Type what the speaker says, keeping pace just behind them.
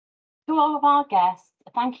To all of our guests,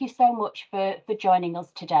 thank you so much for joining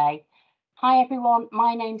us today. Hi everyone,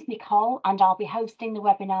 my name's Nicole and I'll be hosting the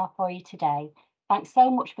webinar for you today. Thanks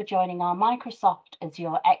so much for joining our Microsoft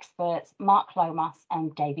Azure experts, Mark Lomas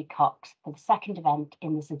and David Cox, for the second event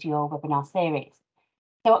in this Azure webinar series.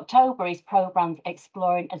 So October is programmed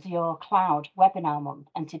Exploring Azure Cloud webinar month,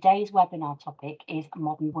 and today's webinar topic is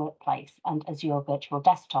Modern Workplace and Azure Virtual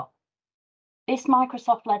Desktop. This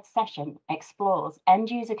Microsoft-led session explores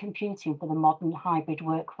end-user computing for the modern hybrid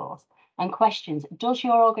workforce and questions, does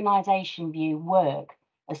your organisation view work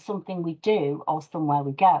as something we do or somewhere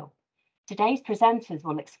we go? Today's presenters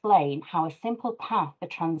will explain how a simple path for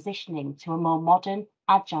transitioning to a more modern,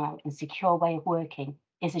 agile and secure way of working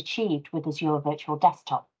is achieved with Azure Virtual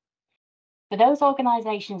Desktop. For those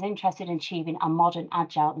organisations interested in achieving a modern,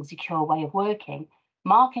 agile and secure way of working,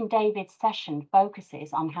 Mark and David's session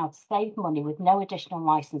focuses on how to save money with no additional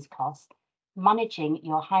license costs, managing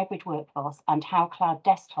your hybrid workforce and how Cloud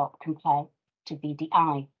Desktop compare to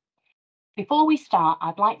VDI. Before we start,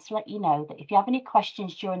 I'd like to let you know that if you have any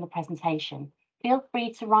questions during the presentation, feel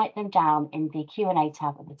free to write them down in the Q&A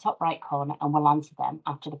tab at the top right corner and we'll answer them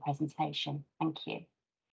after the presentation. Thank you.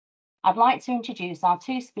 I'd like to introduce our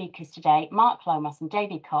two speakers today, Mark Lomas and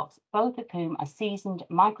David Cox, both of whom are seasoned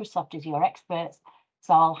Microsoft Azure experts.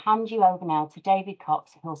 So I'll hand you over now to David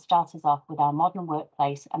Cox, who'll start us off with our Modern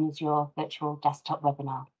Workplace and Azure Virtual Desktop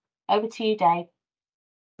webinar. Over to you, Dave.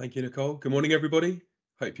 Thank you, Nicole. Good morning, everybody.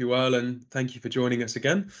 Hope you're well, and thank you for joining us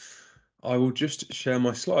again. I will just share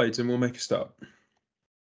my slides and we'll make a start.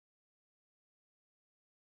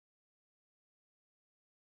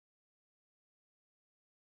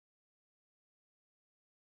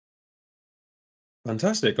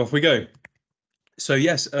 Fantastic, off we go. So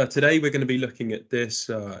yes, today we're going to be looking at this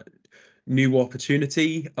new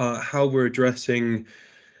opportunity, how we're addressing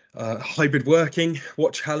hybrid working,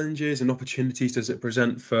 what challenges and opportunities does it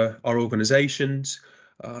present for our organizations,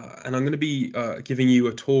 and I'm going to be giving you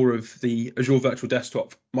a tour of the Azure Virtual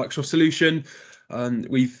Desktop Microsoft solution.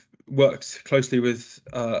 We've worked closely with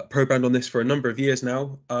programmed on this for a number of years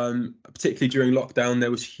now. Particularly during lockdown,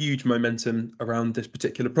 there was huge momentum around this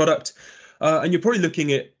particular product, and you're probably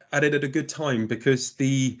looking at it at a good time because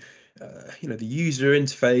the user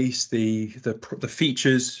interface, the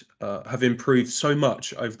features have improved so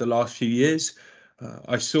much over the last few years.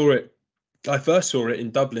 I first saw it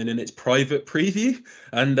in Dublin in its private preview,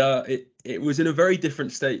 and it was in a very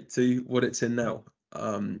different state to what it's in now,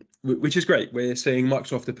 which is great. We're seeing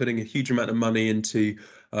Microsoft are putting a huge amount of money into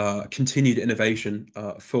continued innovation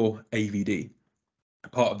for AVD.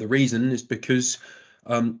 Part of the reason is because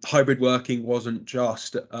hybrid working wasn't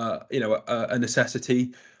just a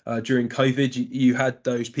necessity. During COVID, you had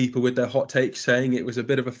those people with their hot takes saying it was a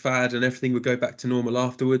bit of a fad and everything would go back to normal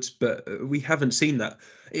afterwards, but we haven't seen that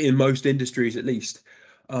in most industries, at least.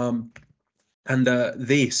 And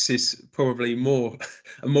this is probably a more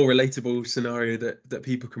relatable scenario that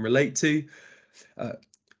people can relate to.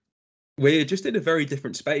 We're just in a very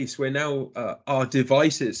different space. We're now our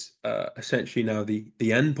devices essentially now the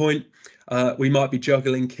endpoint. We might be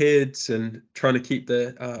juggling kids and trying to keep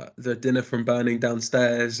the dinner from burning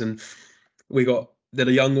downstairs, and we got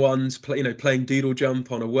the young ones playing doodle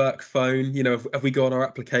jump on a work phone. Have we got our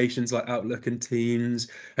applications like Outlook and Teams?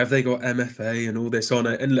 Have they got MFA and all this on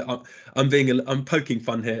it? And look, I'm poking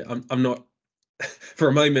fun here. I'm not for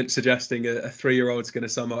a moment suggesting a 3-year-old's going to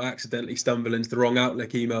somehow accidentally stumble into the wrong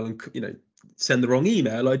Outlook email and send the wrong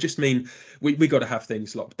email. I just mean we got to have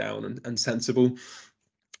things locked down and sensible,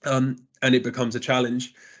 and it becomes a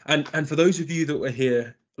challenge. And for those of you that were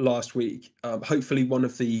here last week, hopefully one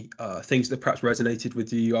of the things that perhaps resonated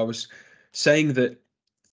with you, I was saying that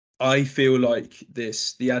I feel like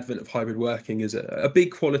the advent of hybrid working is a big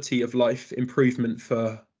quality of life improvement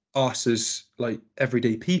for us as like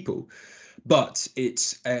everyday people. But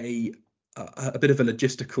it's a bit of a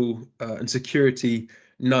logistical and security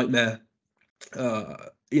nightmare, for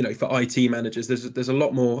IT managers. There's a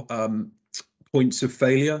lot more points of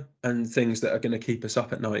failure and things that are going to keep us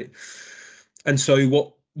up at night. And so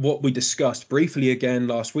what we discussed briefly again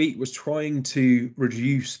last week was trying to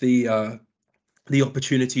reduce the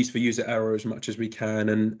opportunities for user error as much as we can,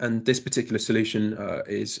 and this particular solution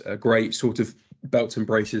is a great sort of belts and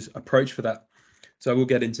braces approach for that. So we'll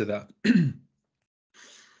get into that.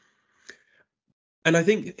 And I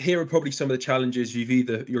think here are probably some of the challenges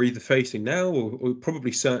you're either facing now or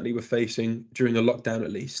probably certainly were facing during the lockdown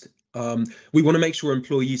at least. We want to make sure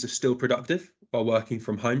employees are still productive while working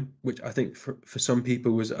from home, which I think for some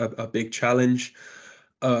people was a big challenge.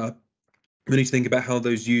 We need to think about how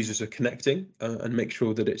those users are connecting and make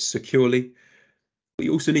sure that it's securely. We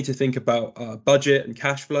also need to think about budget and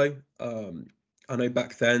cash flow. I know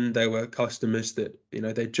back then there were customers that,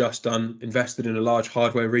 they'd just invested in a large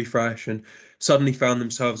hardware refresh and suddenly found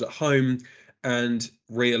themselves at home and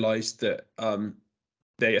realized that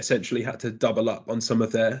they essentially had to double up on some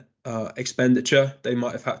of their expenditure. They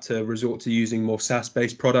might have had to resort to using more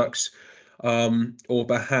SaaS-based products, or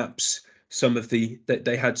perhaps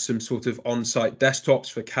they had some sort of on-site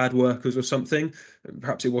desktops for CAD workers or something.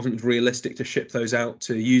 Perhaps it wasn't realistic to ship those out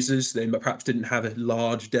to users. They perhaps didn't have a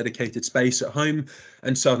large dedicated space at home,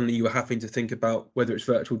 and suddenly you were having to think about whether it's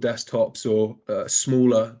virtual desktops or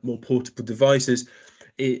smaller, more portable devices.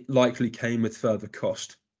 It likely came with further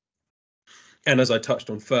cost. And as I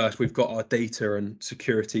touched on first, we've got our data and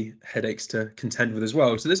security headaches to contend with as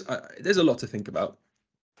well. So there's a lot to think about.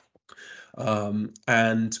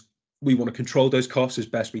 And we want to control those costs as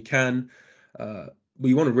best we can.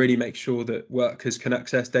 We want to really make sure that workers can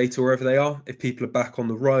access data wherever they are. If people are back on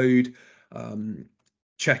the road,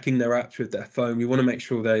 checking their apps with their phone, we want to make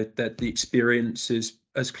sure that the experience is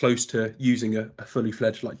as close to using a fully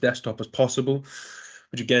fledged desktop as possible,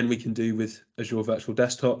 which again we can do with Azure Virtual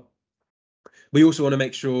Desktop. We also want to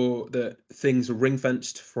make sure that things are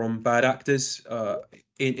ring-fenced from bad actors.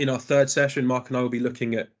 In our third session, Mark and I will be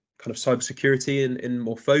looking at kind of cybersecurity in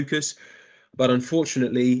more focus. But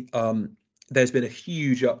unfortunately, there's been a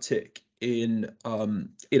huge uptick in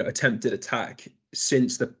attempted attack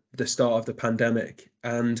since the start of the pandemic,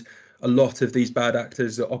 and a lot of these bad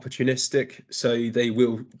actors are opportunistic. So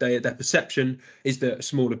their perception is that a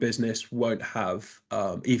smaller business won't have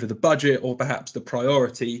either the budget or perhaps the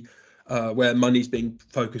priority where money's being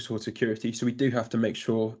focused towards security. So we do have to make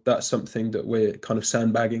sure that's something that we're kind of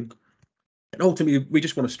sandbagging. And ultimately, we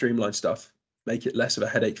just want to streamline stuff, make it less of a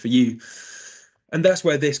headache for you. And that's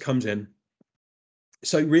where this comes in.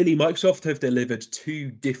 So really, Microsoft have delivered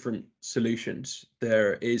two different solutions.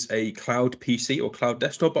 There is a cloud PC or cloud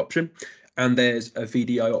desktop option, and there's a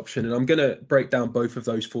VDI option. And I'm going to break down both of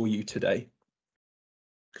those for you today.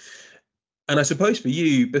 And I suppose for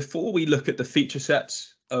you, before we look at the feature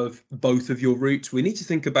sets of both of your routes, we need to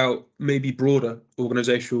think about maybe broader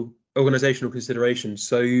organizational considerations.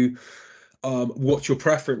 So what's your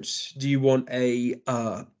preference? Do you want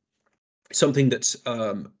something that's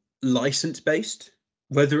license based?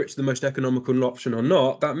 Whether it's the most economical option or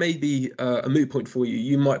not, that may be a moot point for you.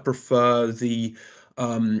 You might prefer the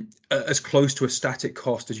as close to a static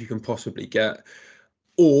cost as you can possibly get,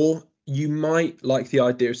 or you might like the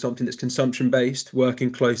idea of something that's consumption based,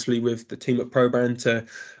 working closely with the team at Probrand to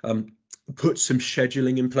put some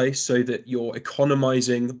scheduling in place so that you're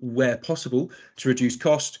economizing where possible to reduce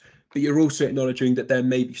cost, but you're also acknowledging that there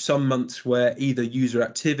may be some months where either user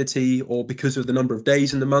activity or because of the number of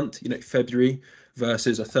days in the month, February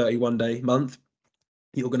versus a 31-day month,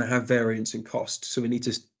 you're going to have variance in cost. So you need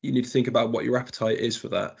to think about what your appetite is for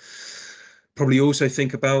that. Probably also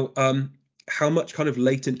think about how much kind of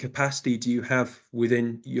latent capacity do you have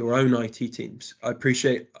within your own IT teams? I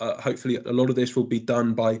appreciate hopefully a lot of this will be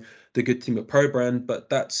done by the good team at Probrand, but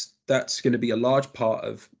that's going to be a large part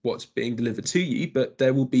of what's being delivered to you, but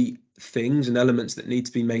there will be things and elements that need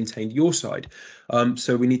to be maintained your side.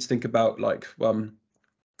 So we need to think about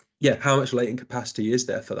how much latent capacity is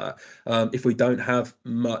there for that? If we don't have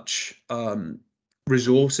much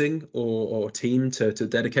resourcing or team to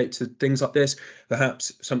dedicate to things like this,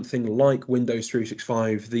 perhaps something like Windows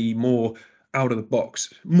 365, the more out of the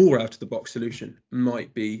box solution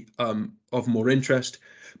might be of more interest.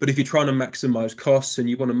 But if you're trying to maximize costs and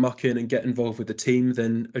you want to muck in and get involved with the team,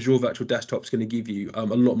 then Azure Virtual Desktop is going to give you a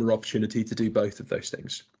lot more opportunity to do both of those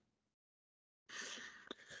things.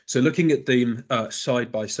 So looking at them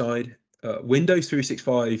side by side, Windows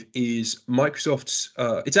 365 is Microsoft's.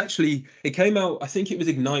 It came out, I think it was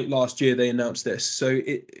Ignite last year they announced this. So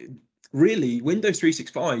really, Windows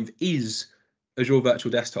 365 is Azure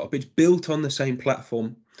Virtual Desktop. It's built on the same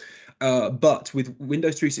platform, but with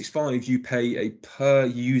Windows 365, you pay a per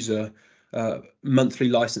user monthly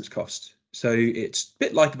license cost. So it's a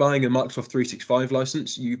bit like buying a Microsoft 365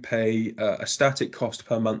 license. You pay a static cost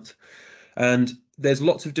per month. And there's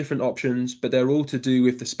lots of different options, but they're all to do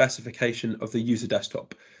with the specification of the user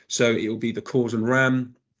desktop. So it will be the cores and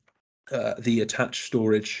RAM, the attached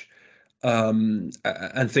storage, and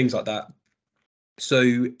things like that.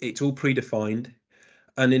 So it's all predefined.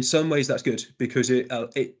 And in some ways that's good because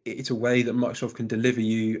it's a way that Microsoft can deliver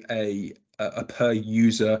you a per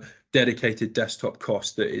user dedicated desktop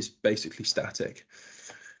cost that is basically static.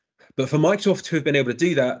 But for Microsoft to have been able to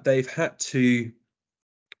do that, they've had to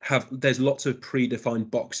there's lots of predefined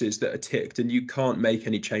boxes that are ticked and you can't make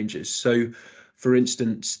any changes. So for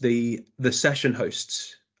instance, the session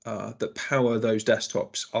hosts, that power those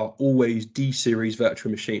desktops are always D-series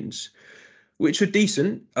virtual machines, which are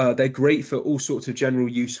decent. They're great for all sorts of general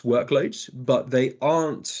use workloads, but they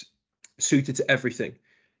aren't suited to everything.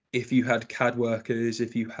 If you had CAD workers,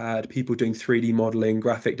 if you had people doing 3D modeling,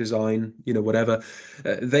 graphic design, whatever,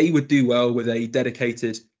 they would do well with a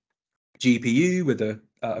dedicated GPU, with a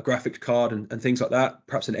graphics card and things like that,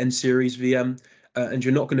 perhaps an N series VM, and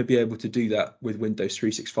you're not going to be able to do that with Windows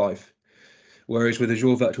 365. Whereas with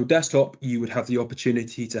Azure Virtual Desktop, you would have the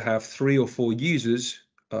opportunity to have 3 or 4 users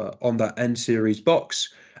on that N series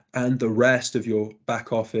box, and the rest of your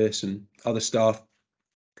back office and other staff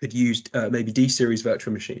could use maybe D series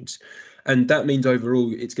virtual machines. And that means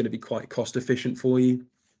overall it's going to be quite cost efficient for you.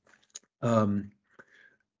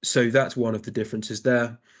 So that's one of the differences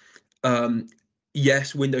there.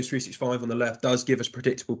 Yes, Windows 365 on the left does give us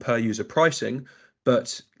predictable per user pricing,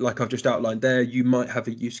 but like I've just outlined there, you might have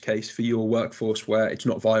a use case for your workforce where it's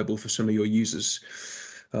not viable for some of your users.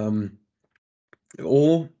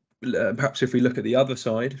 Or perhaps if we look at the other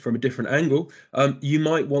side from a different angle, you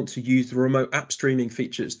might want to use the remote app streaming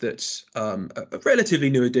features. That's a relatively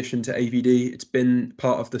new addition to AVD. It's been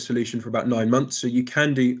part of the solution for about 9 months. So you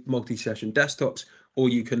can do multi-session desktops, or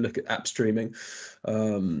you can look at app streaming.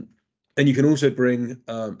 And you can also bring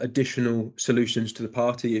additional solutions to the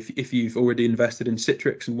party. If you've already invested in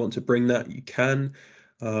Citrix and want to bring that, you can,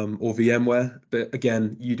 or VMware. But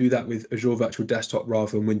again, you do that with Azure Virtual Desktop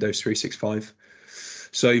rather than Windows 365.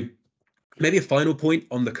 So maybe a final point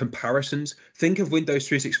on the comparisons. Think of Windows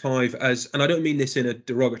 365 as, and I don't mean this in a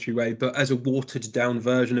derogatory way, but as a watered down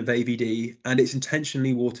version of AVD, and it's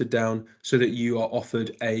intentionally watered down so that you are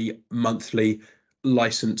offered a monthly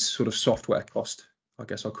license sort of software cost, I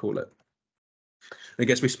guess I'll call it. I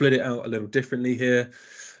guess we split it out a little differently here.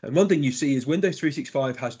 And one thing you see is Windows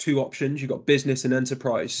 365 has 2 options. You've got business and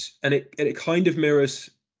enterprise, and it kind of mirrors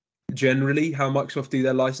generally how Microsoft do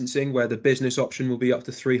their licensing, where the business option will be up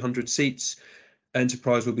to 300 seats,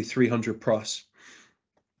 enterprise will be 300 plus.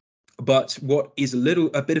 But what is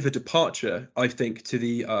a bit of a departure, I think, to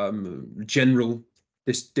the general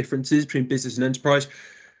differences between business and enterprise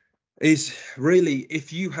is really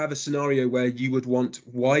if you have a scenario where you would want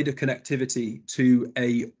wider connectivity to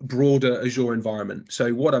a broader Azure environment.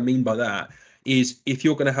 So what I mean by that is if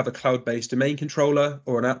you're going to have a cloud-based domain controller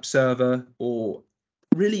or an app server, or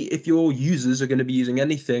really if your users are going to be using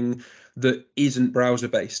anything that isn't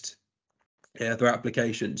browser-based, their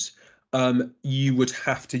applications, you would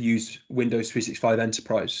have to use Windows 365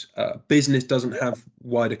 Enterprise. Business doesn't have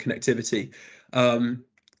wider connectivity.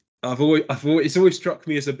 It's always struck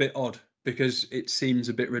me as a bit odd because it seems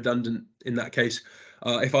a bit redundant in that case.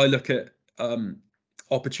 If I look at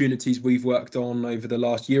opportunities we've worked on over the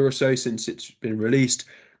last year or so since it's been released,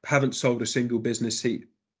 haven't sold a single business seat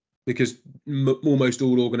because almost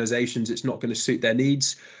all organizations, it's not going to suit their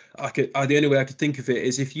needs. The only way I could think of it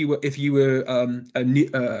is if you were a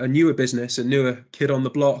newer business, a newer kid on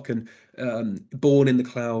the block, and born in the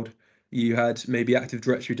cloud, you had maybe Active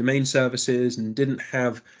Directory domain services and didn't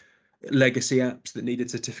have legacy apps that needed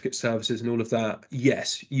certificate services and all of that.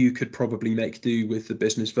 Yes, you could probably make do with the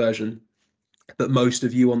business version. But most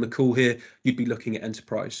of you on the call here, you'd be looking at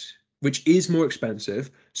enterprise, which is more expensive.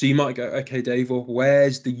 So you might go, okay, Dave, well,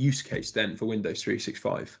 where's the use case then for Windows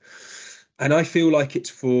 365? And I feel like it's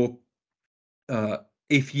for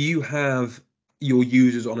if you have your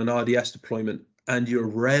users on an RDS deployment and you're a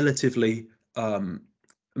relatively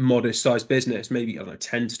modest sized business, maybe, I don't know,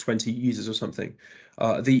 10 to 20 users or something,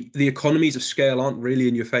 the economies of scale aren't really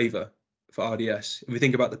in your favor for RDS. If we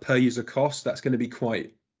think about the per user cost, that's going to be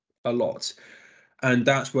quite a lot. And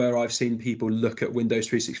that's where I've seen people look at Windows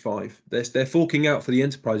 365. They're forking out for the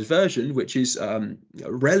enterprise version, which is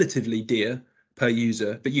relatively dear per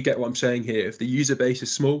user. But you get what I'm saying here. If the user base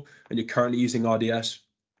is small and you're currently using RDS,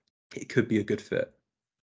 it could be a good fit.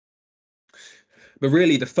 But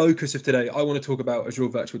really, the focus of today, I want to talk about Azure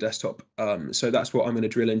Virtual Desktop. So that's what I'm going to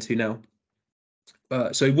drill into now.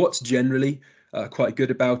 So what's generally quite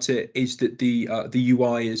good about it is that the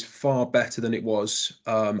UI is far better than it was,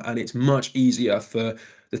 and it's much easier for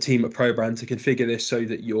the team at Probrand to configure this so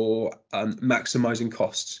that you're maximizing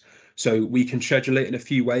costs. So we can schedule it in a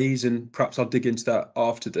few ways, and perhaps I'll dig into that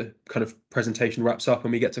after the kind of presentation wraps up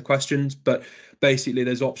and we get to questions. But basically,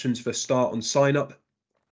 there's options for start on sign up,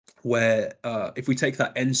 where if we take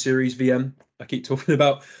that N series VM I keep talking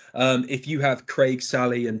about, if you have Craig,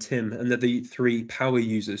 Sally, and Tim, and they're the 3 power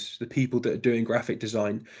users, the people that are doing graphic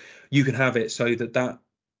design, you can have it so that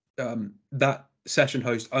that session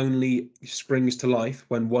host only springs to life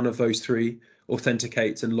when one of those 3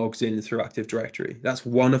 authenticates and logs in through Active Directory. That's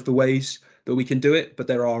one of the ways that we can do it, but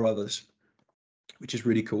there are others. which is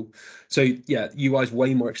really cool. So yeah, UI is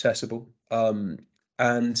way more accessible.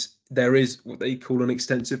 And there is what they call an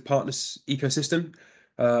extensive partners ecosystem.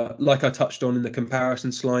 Like I touched on in the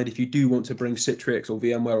comparison slide, if you do want to bring Citrix or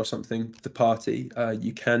VMware or something to the party,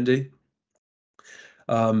 you can do.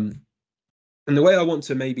 And the way I want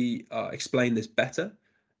to maybe explain this better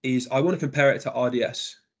is I want to compare it to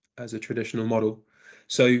RDS as a traditional model.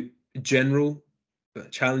 So general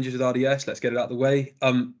challenges with RDS, let's get it out of the way.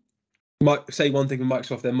 Might say one thing with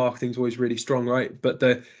Microsoft, their marketing is always really strong, right? But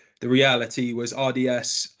the reality was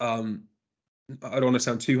RDS, I don't want to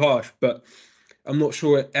sound too harsh, but I'm not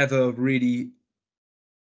sure it ever really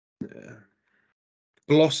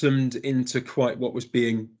blossomed into quite what was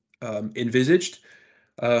being envisaged.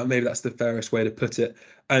 Maybe that's the fairest way to put it.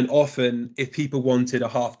 And often, if people wanted a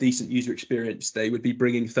half decent user experience, they would be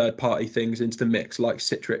bringing third-party things into the mix, like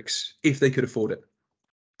Citrix, if they could afford it.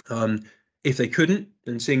 If they couldn't,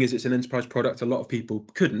 and seeing as it's an enterprise product, a lot of people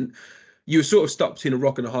couldn't, you were sort of stuck between a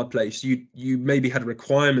rock and a hard place. You maybe had a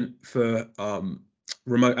requirement for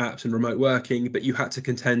remote apps and remote working, but you had to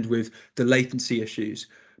contend with the latency issues.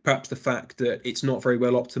 Perhaps the fact that it's not very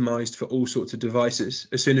well optimized for all sorts of devices.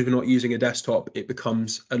 As soon as we're not using a desktop, it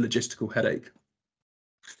becomes a logistical headache.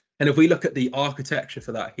 And if we look at the architecture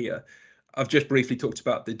for that here, I've just briefly talked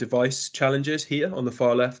about the device challenges here on the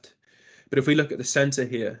far left. But if we look at the center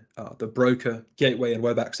here, the broker, gateway, and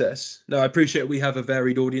web access. Now, I appreciate we have a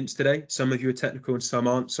varied audience today. Some of you are technical and some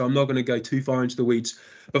aren't, so I'm not going to go too far into the weeds.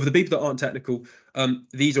 But for the people that aren't technical,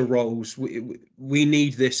 these are roles. We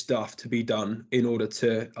need this stuff to be done in order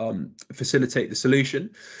to facilitate the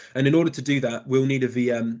solution. And in order to do that, we'll need a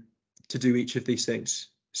VM to do each of these things.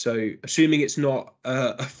 So assuming it's not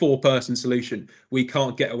a four-person solution, we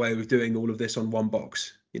can't get away with doing all of this on one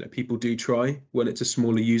box. People do try when it's a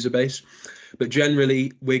smaller user base, but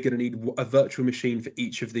generally we're going to need a virtual machine for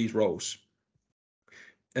each of these roles.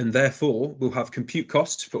 And therefore we'll have compute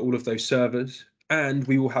costs for all of those servers, and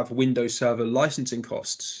we will have Windows Server licensing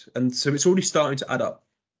costs. And so it's already starting to add up.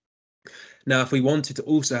 Now, if we wanted to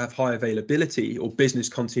also have high availability or business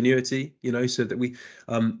continuity, so that we're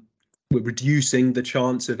reducing the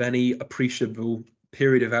chance of any appreciable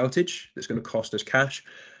period of outage that's going to cost us cash,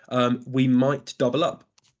 we might double up,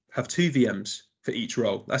 have two VMs for each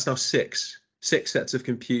role. That's now six sets of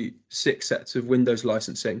compute, 6 sets of Windows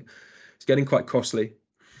licensing. It's getting quite costly.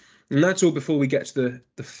 And that's all before we get to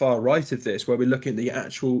the far right of this, where we're looking at the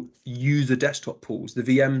actual user desktop pools, the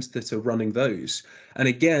VMs that are running those. And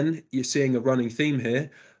again, you're seeing a running theme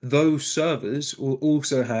here. Those servers will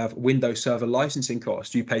also have Windows Server licensing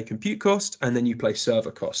costs. You pay compute costs and then you pay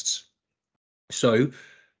server costs. So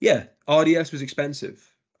yeah, RDS was expensive.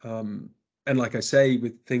 And like I say,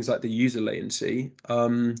 with things like the user latency,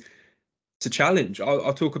 it's a challenge.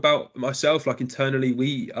 I'll talk about myself. Like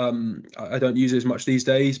internally, I don't use it as much these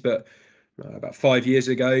days, but about 5 years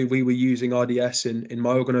ago, we were using RDS in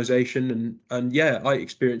my organization, and yeah, I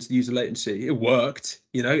experienced the user latency. It worked,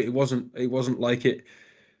 it wasn't like it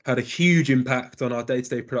had a huge impact on our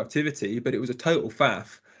day-to-day productivity, but it was a total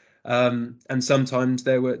faff. And sometimes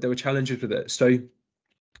there were challenges with it. So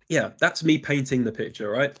yeah, that's me painting the picture,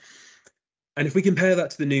 right? And if we compare that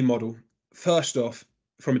to the new model, first off,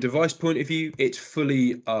 from a device point of view, it's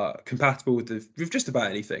fully compatible with just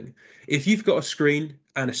about anything. If you've got a screen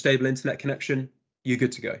and a stable internet connection, you're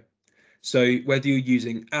good to go. So whether you're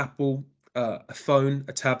using Apple, a phone,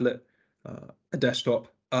 a tablet, a desktop,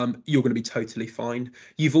 you're going to be totally fine.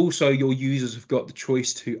 Your users have got the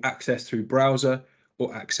choice to access through browser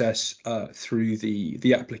or access through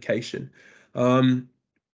the application.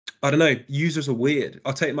 I don't know. Users are weird.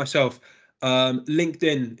 I'll take it myself.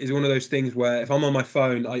 LinkedIn is one of those things where if I'm on my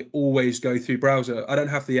phone, I always go through browser. I don't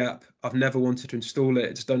have the app. I've never wanted to install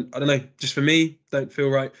it. Just don't. I don't know. Just for me, don't feel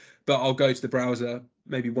right. But I'll go to the browser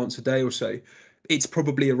maybe once a day or so. It's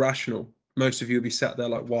probably irrational. Most of you will be sat there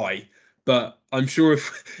like, why? But I'm sure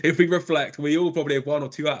if we reflect, we all probably have one or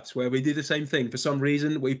two apps where we do the same thing. For some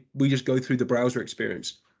reason, we just go through the browser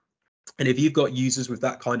experience. And if you've got users with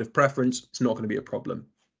that kind of preference, it's not going to be a problem.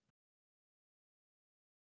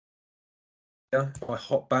 I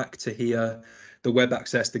hop back to here, the web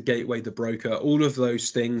access, the gateway, the broker, all of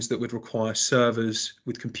those things that would require servers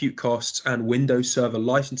with compute costs and Windows Server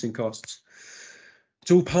licensing costs.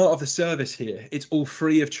 It's all part of the service here. It's all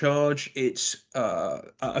free of charge. It's a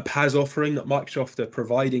PaaS offering that Microsoft are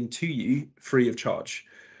providing to you free of charge,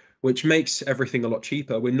 which makes everything a lot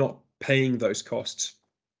cheaper. We're not paying those costs.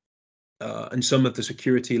 And some of the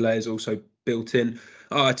security layers also built in.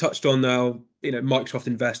 I touched on now, Microsoft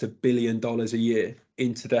invest $1 billion a year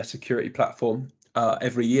into their security platform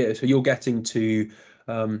every year. So you're getting to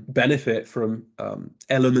benefit from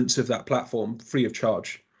elements of that platform free of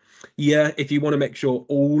charge. Yeah, if you want to make sure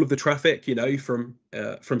all of the traffic, from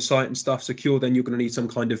site and stuff secure, then you're going to need some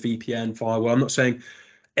kind of VPN firewall. I'm not saying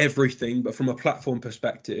everything, but from a platform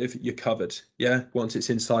perspective, you're covered. Yeah, once it's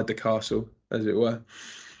inside the castle, as it were.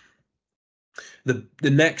 The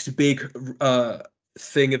next big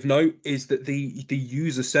thing of note is that the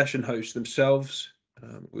user session hosts themselves,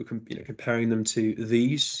 we're comparing them to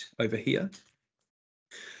these over here.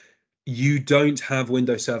 You don't have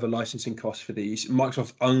Windows Server licensing costs for these.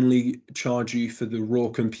 Microsoft only charge you for the raw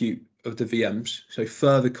compute of the VMs. So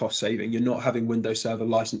further cost saving, you're not having Windows Server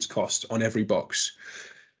license cost on every box.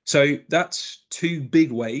 So that's two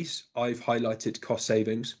big ways I've highlighted cost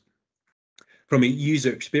savings. From a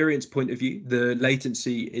user experience point of view, the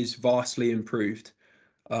latency is vastly improved.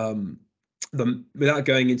 Without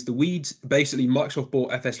going into the weeds, basically Microsoft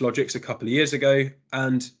bought FS Logics a couple of years ago,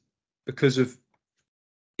 and because of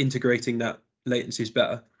integrating that, latency is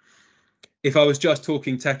better. If I was just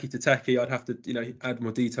talking techie to techie, I'd have to add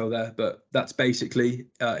more detail there, but that's basically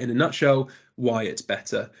in a nutshell why it's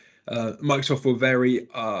better. Microsoft were very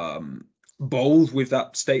bold with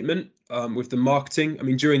that statement, with the marketing. I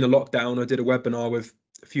mean, during the lockdown, I did a webinar with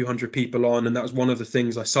a few hundred people on, and that was one of the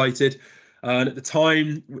things I cited. And at the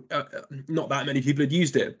time, not that many people had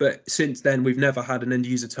used it, but since then, we've never had an end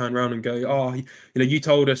user turn around and go, "Oh, you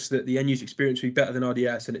told us that the end user experience would be better than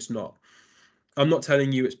RDS, and it's not." I'm not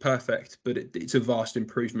telling you it's perfect, but it's a vast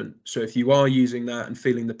improvement. So if you are using that and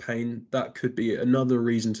feeling the pain, that could be another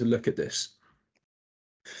reason to look at this.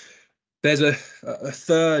 There's a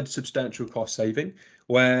third substantial cost saving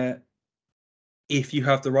where if you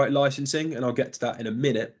have the right licensing, and I'll get to that in a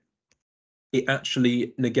minute, it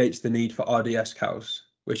actually negates the need for RDS cows,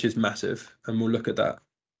 which is massive. And we'll look at that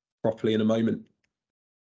properly in a moment.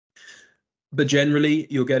 But generally,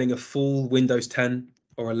 you're getting a full Windows 10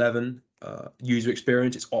 or 11 user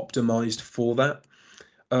experience. It's optimized for that.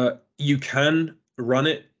 You can run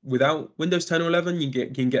it without Windows 10 or 11. You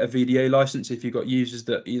can get a VDA license if you've got users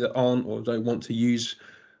that either aren't or don't want to use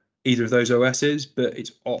either of those OSs, but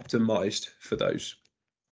it's optimized for those.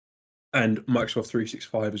 And Microsoft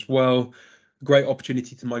 365 as well. Great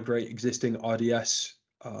opportunity to migrate existing RDS.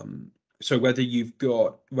 So whether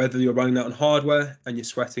you're running that on hardware and you're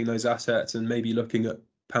sweating those assets and maybe looking at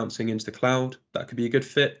pouncing into the cloud, that could be a good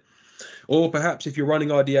fit. Or perhaps if you're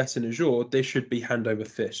running RDS in Azure, this should be hand over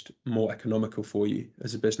fist, more economical for you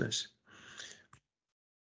as a business.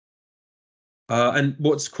 And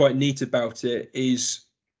what's quite neat about it is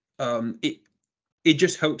it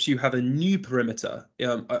just helps you have a new perimeter.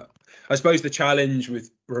 I suppose the challenge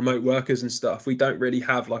with remote workers and stuff, we don't really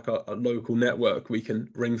have like a local network we can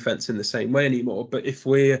ring fence in the same way anymore. But if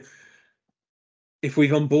we've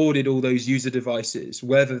onboarded all those user devices,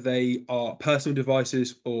 whether they are personal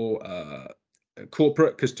devices or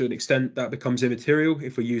corporate, because to an extent that becomes immaterial,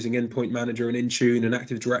 if we're using Endpoint Manager and Intune and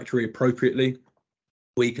Active Directory appropriately,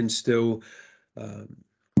 we can still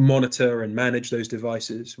monitor and manage those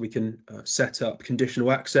devices. We can set up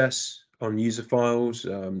conditional access on user files,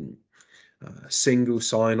 single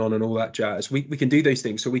sign-on and all that jazz. We can do those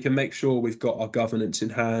things, so we can make sure we've got our governance in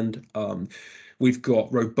hand. We've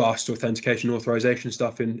got robust authentication authorization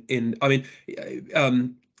stuff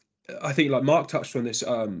I think like Mark touched on this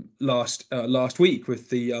last week with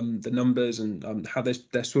the numbers and how there's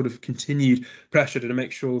sort of continued pressure to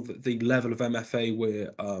make sure that the level of MFA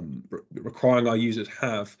we're requiring our users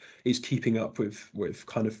have is keeping up with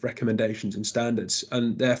kind of recommendations and standards.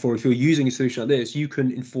 And therefore, if you're using a solution like this, you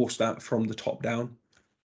can enforce that from the top down,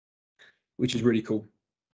 which is really cool.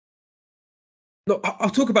 Look, I'll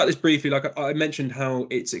talk about this briefly. Like I mentioned how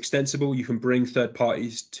it's extensible. You can bring third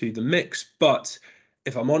parties to the mix, but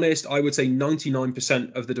if I'm honest, I would say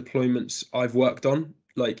 99% of the deployments I've worked on,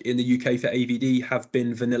 like in the UK for AVD, have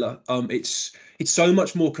been vanilla. It's so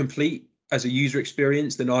much more complete as a user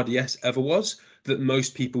experience than RDS ever was, that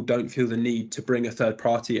most people don't feel the need to bring a third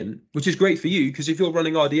party in, which is great for you, because if you're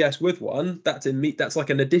running RDS with one, that's like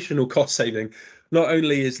an additional cost saving. Not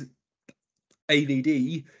only is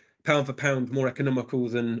AVD pound for pound more economical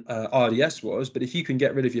than RDS was, but if you can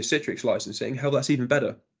get rid of your Citrix licensing, hell, that's even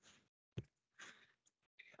better.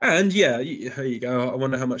 And yeah, here you go. I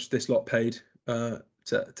wonder how much this lot paid to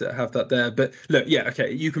have that there. But look, yeah,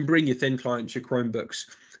 okay, you can bring your thin clients, your Chromebooks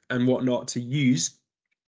and whatnot to use.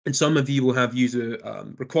 And some of you will have user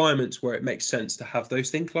requirements where it makes sense to have those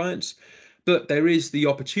thin clients. But there is the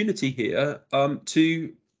opportunity here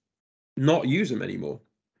to not use them anymore.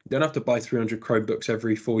 You don't have to buy 300 Chromebooks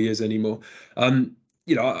every 4 years anymore.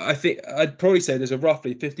 I think I'd probably say there's a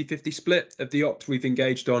roughly 50-50 split of the opt we've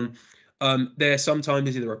engaged on There sometimes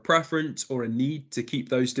is either a preference or a need to keep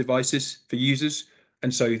those devices for users,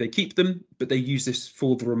 and so they keep them, but they use this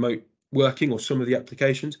for the remote working or some of the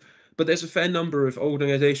applications. But there's a fair number of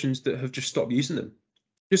organizations that have just stopped using them.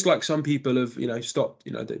 Just like some people have, stopped,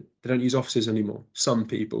 they don't use offices anymore. Some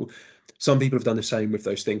people have done the same with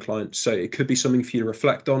those thin clients. So it could be something for you to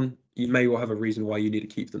reflect on. You may well have a reason why you need to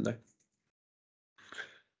keep them though.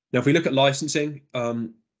 Now, if we look at licensing,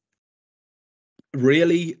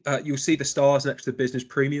 really, you'll see the stars next to the business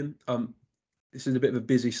premium. This is a bit of a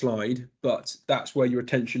busy slide, but that's where your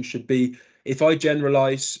attention should be. If I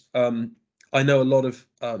generalize, I know a lot of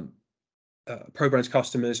Programs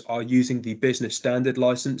customers are using the business standard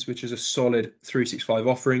license, which is a solid 365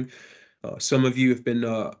 offering. Some of you have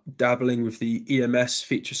been dabbling with the EMS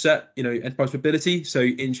feature set, enterprise mobility, so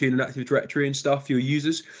Intune and Active Directory and stuff for your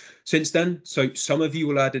users since then. So some of you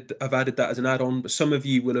will have added that as an add-on, but some of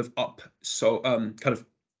you will have kind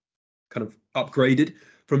of upgraded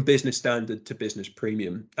from business standard to business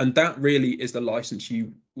premium. And that really is the license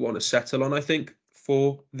you want to settle on, I think,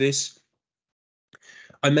 for this.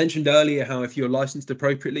 I mentioned earlier how if you're licensed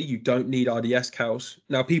appropriately, you don't need RDS cows.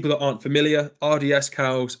 Now, people that aren't familiar, RDS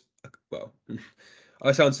cows, well,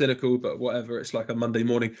 I sound cynical, but whatever. It's like a Monday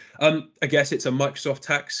morning. I guess it's a Microsoft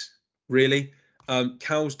tax, really.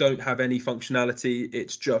 Cows don't have any functionality.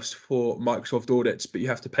 It's just for Microsoft audits, but you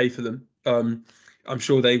have to pay for them. I'm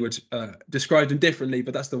sure they would describe them differently,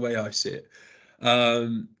 but that's the way I see it.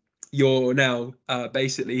 You're now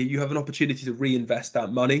basically, you have an opportunity to reinvest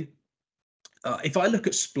that money. If I look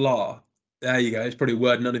at SPLA, there you go. It's probably a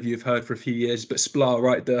word none of you have heard for a few years, but SPLA,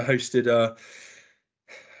 right? The hosted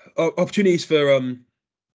opportunities for the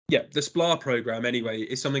SPLA program anyway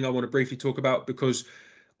is something I want to briefly talk about, because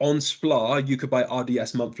on SPLA you could buy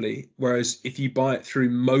RDS monthly, whereas if you buy it through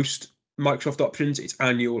most Microsoft options, it's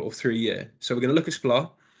annual or 3-year. So we're going to look at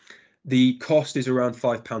SPLA. The cost is around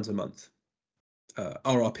 £5 a month,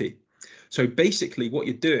 RRP. So basically what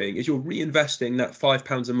you're doing is you're reinvesting that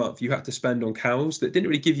 £5 a month you had to spend on cows that didn't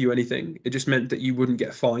really give you anything. It just meant that you wouldn't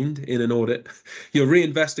get fined in an audit. You're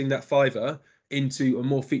reinvesting that fiver into a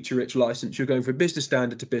more feature-rich license. You're going from business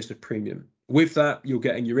standard to business premium. With that, you're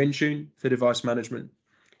getting your Intune for device management,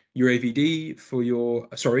 your AVD for your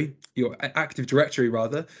Active Directory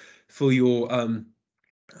rather, for your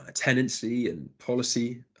tenancy and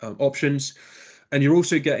policy options. And you're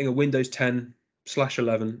also getting a Windows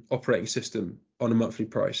 10/11 operating system on a monthly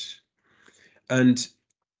price. And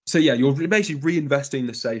so, yeah, you're basically reinvesting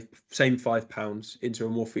the same £5 into a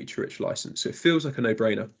more feature-rich license. So it feels like a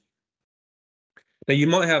no-brainer. Now, you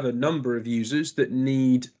might have a number of users that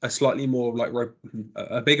need a slightly more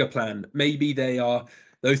a bigger plan. Maybe they are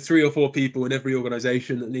those 3 or 4 people in every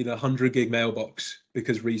organization that need a 100 gig mailbox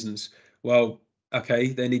because reasons. Well, okay,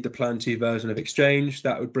 they need the Plan 2 version of Exchange.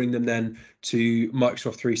 That would bring them then to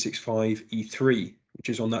Microsoft 365 E3, which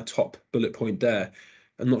is on that top bullet point there.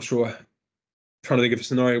 I'm not sure, I'm trying to think of a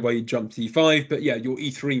scenario where you jump to E5, but yeah, your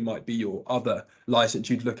E3 might be your other license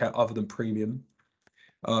you'd look at other than premium.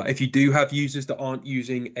 If you do have users that aren't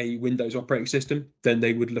using a Windows operating system, then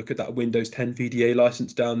they would look at that Windows 10 VDA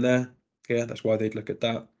license down there. Yeah, that's why they'd look at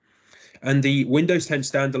that. And the Windows 10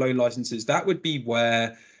 standalone licenses, that would be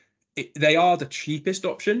where they are the cheapest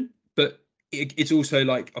option, but it's also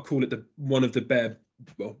like, I call it one of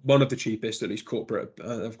the cheapest, at least corporate.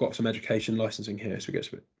 I've got some education licensing here, so it gets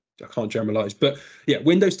a bit, I can't generalize, but yeah,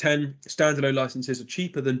 Windows 10 standalone licenses are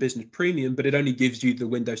cheaper than business premium, but it only gives you the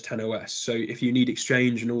Windows 10 OS. So if you need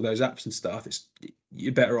Exchange and all those apps and stuff,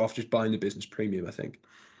 you're better off just buying the business premium, I think.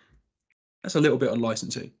 That's a little bit on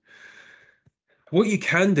licensing. What you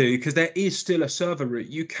can do, because there is still a server route,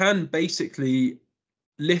 you can basically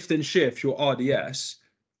lift and shift your RDS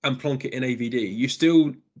and plonk it in AVD. You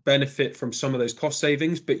still benefit from some of those cost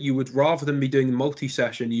savings, but you would, rather than be doing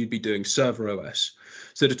multi-session, you'd be doing server OS.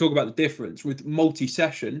 So to talk about the difference with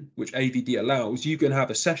multi-session, which AVD allows, you can have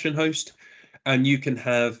a session host and you can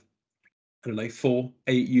have, I don't know, 4,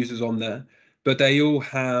 8 users on there, but they all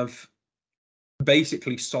have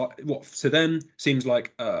basically what to them seems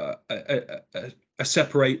like a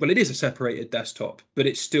separate, well, it is a separated desktop, but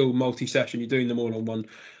it's still multi-session. You're doing them all on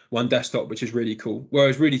one desktop, which is really cool.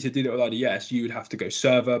 Whereas really to do that with IDS, you would have to go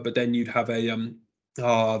server, but then you'd have a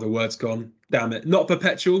the word's gone, damn it, not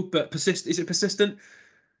perpetual, but is it persistent?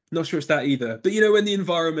 Not sure it's that either. But when the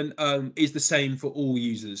environment is the same for all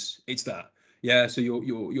users, it's that. Yeah, so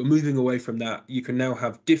you're moving away from that. You can now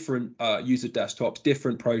have different user desktops,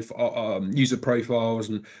 different user profiles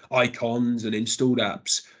and icons and installed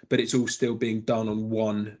apps, but it's all still being done on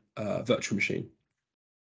one virtual machine.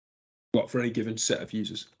 For any given set of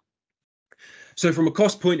users. So from a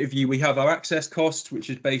cost point of view, we have our access costs, which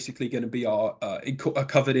is basically going to be our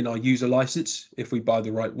covered in our user license if we buy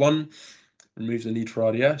the right one, removes the need for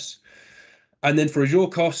RDS. And then for Azure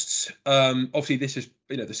costs, obviously this is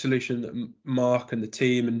the solution that Mark and the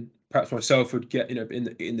team and perhaps myself would get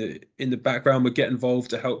in the background would get involved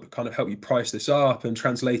to help you price this up and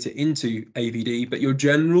translate it into AVD. But your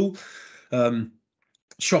general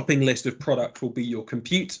shopping list of product will be your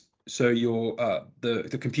compute. So your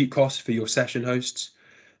the compute costs for your session hosts.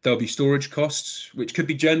 There'll be storage costs, which could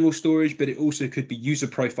be general storage, but it also could be user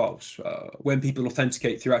profiles. When people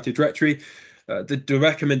authenticate through Active Directory, the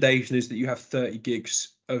recommendation is that you have 30 gigs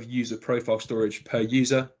of user profile storage per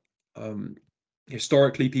user.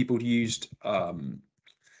 Historically, people used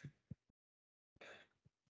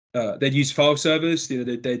they'd use file servers.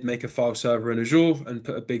 They'd make a file server in Azure and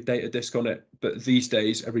put a big data disk on it. But these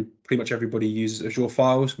days, pretty much everybody uses Azure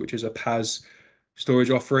Files, which is a PaaS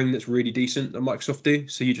storage offering that's really decent that Microsoft do.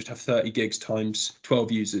 So you just have 30 gigs times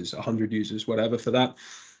 12 users, 100 users, whatever for that.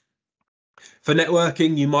 For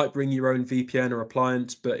networking, you might bring your own VPN or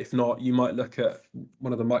appliance, but if not, you might look at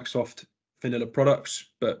one of the Microsoft vanilla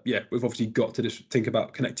products. But yeah, we've obviously got to just think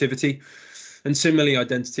about connectivity. And similarly,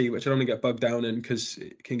 identity, which I don't want to get bogged down in because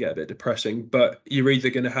it can get a bit depressing, but you're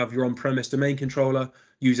either going to have your on-premise domain controller,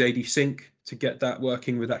 use AD Sync to get that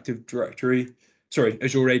working with Active Directory,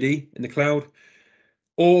 Azure AD in the cloud,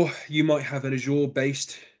 or you might have an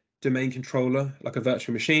Azure-based domain controller, like a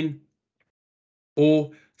virtual machine.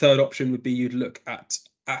 Or third option would be you'd look at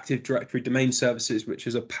Active Directory domain services, which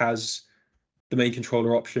is a PaaS domain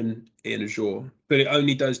controller option in Azure, but it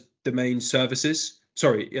only does domain services.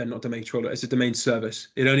 Sorry, yeah, not domain controller. It's a domain service.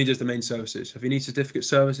 It only does domain services. If you need certificate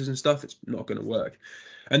services and stuff, it's not going to work.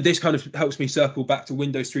 And this kind of helps me circle back to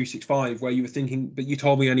Windows 365, where you were thinking, but you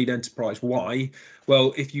told me I need enterprise. Why?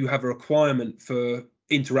 Well, if you have a requirement for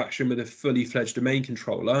interaction with a fully fledged domain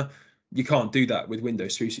controller, you can't do that with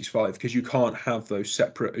Windows 365 because you can't have those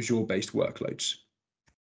separate Azure-based workloads.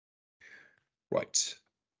 Right.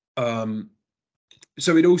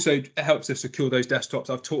 So it also helps us secure those desktops.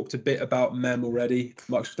 I've talked a bit about MEM already,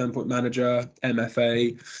 Microsoft Endpoint Manager,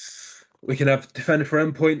 MFA. We can have Defender for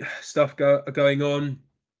Endpoint stuff going on.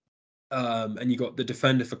 And you got the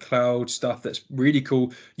Defender for Cloud stuff that's really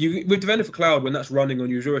cool. With Defender for Cloud, when that's running on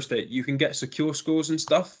your Azure estate, you can get secure scores and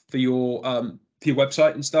stuff for your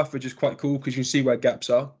website and stuff, which is quite cool because you can see where gaps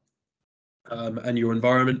are and your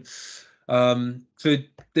environment. So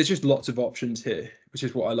there's just lots of options here, which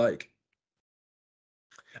is what I like.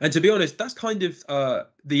 And to be honest, that's kind of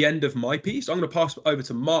the end of my piece. I'm going to pass over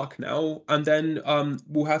to Mark now, and then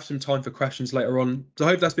we'll have some time for questions later on. So I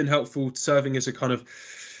hope that's been helpful, serving as a kind of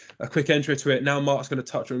a quick intro to it. Now Mark's going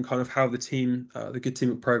to touch on kind of how the team, the good team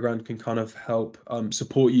at Program, can kind of help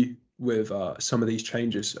support you with some of these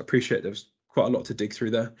changes. I appreciate there's quite a lot to dig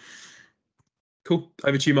through there. Cool.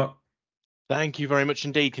 Over to you, Mark. Thank you very much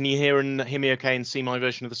indeed. Can you hear me okay and see my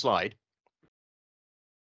version of the slide?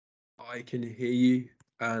 I can hear you.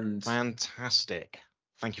 And fantastic.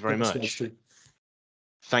 Thank you very much.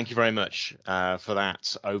 Thank you very much for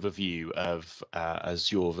that overview of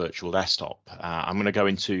Azure Virtual Desktop. I'm going to go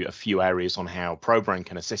into a few areas on how Program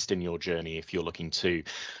can assist in your journey if you're looking to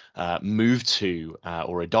move to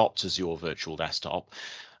or adopt Azure Virtual Desktop.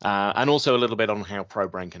 And also a little bit on how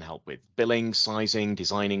Program can help with billing, sizing,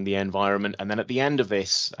 designing the environment. And then at the end of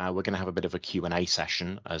this, we're going to have a bit of a Q&A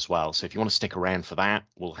session as well. So if you want to stick around for that,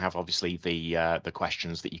 we'll have obviously the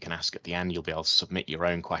questions that you can ask at the end. You'll be able to submit your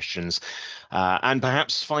own questions and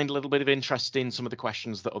perhaps find a little bit of interest in some of the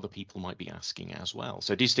questions that other people might be asking as well.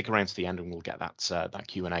 So do stick around to the end and we'll get that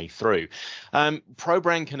Q&A through.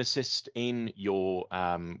 Program can assist in your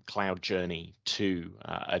cloud journey to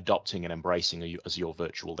adopting and embracing Azure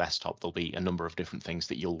Virtual Desktop. There'll be a number of different things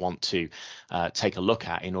that you'll want to take a look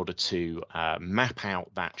at in order to map out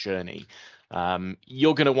that journey.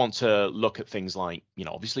 You're going to want to look at things like,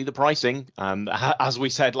 obviously the pricing. As we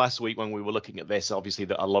said last week when we were looking at this, obviously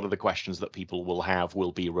that a lot of the questions that people will have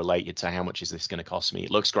will be related to how much is this going to cost me?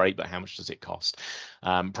 It looks great, but how much does it cost?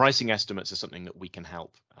 Pricing estimates are something that we can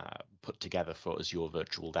help put together for Azure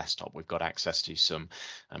Virtual Desktop. We've got access to some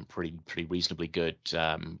pretty reasonably good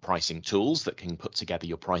pricing tools that can put together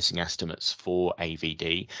your pricing estimates for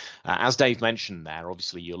AVD. As Dave mentioned there,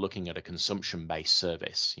 obviously you're looking at a consumption-based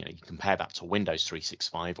service. You compare that to Windows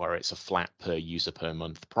 365, where it's a flat per user per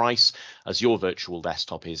month price. Azure Virtual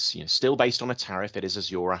Desktop is still based on a tariff. It is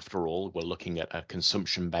Azure after all. We're looking at a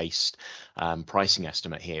consumption-based pricing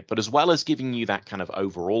estimate here. But as well as giving you that kind of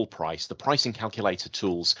overall price, the pricing calculator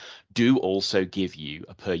tools do also give you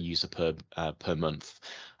a per user per month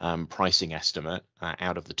pricing estimate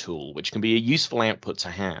out of the tool, which can be a useful output to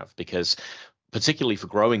have, because Particularly for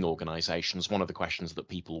growing organizations, one of the questions that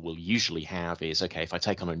people will usually have is, okay, if I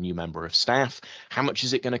take on a new member of staff, how much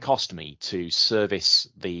is it going to cost me to service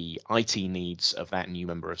the IT needs of that new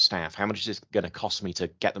member of staff? How much is it going to cost me to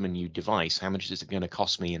get them a new device? How much is it going to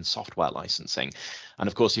cost me in software licensing? And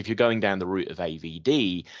of course, if you're going down the route of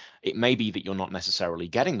AVD, it may be that you're not necessarily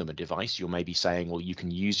getting them a device. You're maybe saying, well, you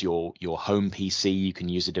can use your home PC, you can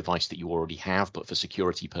use a device that you already have, but for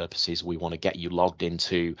security purposes, we want to get you logged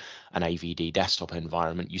into an AVD desktop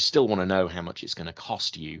environment. You still want to know how much it's going to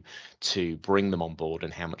cost you to bring them on board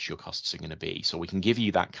and how much your costs are going to be. So we can give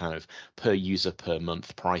you that kind of per user per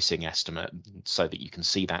month pricing estimate so that you can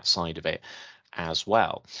see that side of it as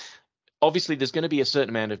well. Obviously, there's going to be a certain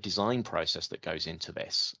amount of design process that goes into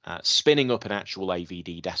this. Spinning up an actual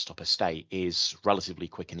AVD desktop estate is relatively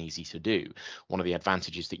quick and easy to do. One of the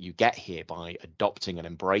advantages that you get here by adopting and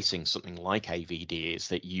embracing something like AVD is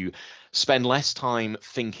that you spend less time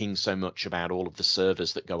thinking so much about all of the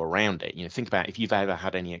servers that go around it. You know, think about if you've ever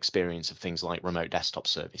had any experience of things like remote desktop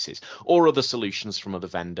services or other solutions from other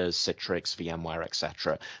vendors, Citrix, VMware,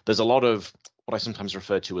 etc. There's a lot of what I sometimes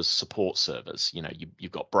refer to as support servers. You know,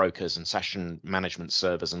 you've got brokers and session management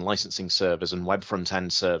servers and licensing servers and web front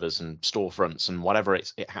end servers and storefronts and whatever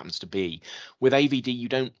it happens to be. With AVD, you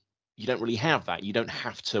don't really have that. You don't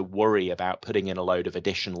have to worry about putting in a load of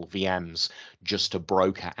additional VMs just to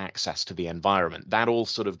broker access to the environment. That all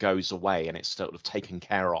sort of goes away and it's sort of taken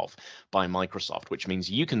care of by Microsoft, which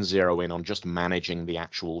means you can zero in on just managing the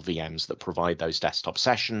actual VMs that provide those desktop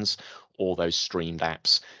sessions or those streamed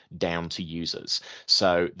apps down to users.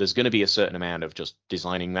 So there's going to be a certain amount of just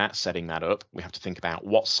designing that, setting that up. We have to think about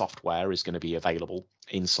what software is going to be available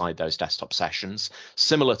inside those desktop sessions.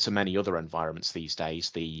 Similar to many other environments these days,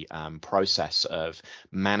 the process of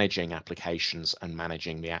managing applications and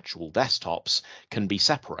managing the actual desktops can be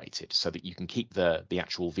separated so that you can keep the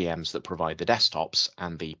actual VMs that provide the desktops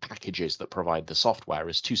and the packages that provide the software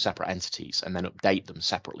as two separate entities and then update them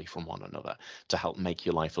separately from one another to help make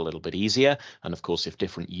your life a little bit easier. And of course, if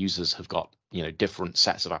different users have got, you know, different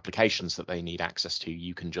sets of applications that they need access to,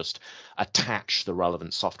 you can just attach the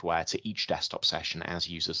relevant software to each desktop session as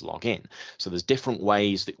users log in. So there's different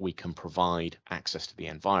ways that we can provide access to the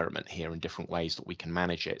environment here and different ways that we can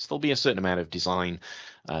manage it. So there'll be a certain amount of design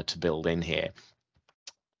to build in here.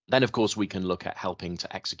 Then, of course, we can look at helping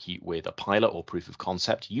to execute with a pilot or proof of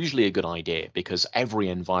concept, usually a good idea because every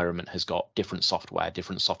environment has got different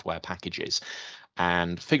software packages.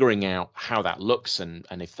 And figuring out how that looks and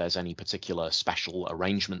if there's any particular special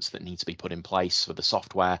arrangements that need to be put in place for the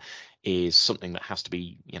software is something that has to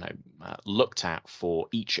be, you know, looked at for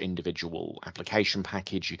each individual application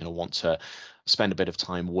package. You're going to want to spend a bit of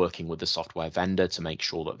time working with the software vendor to make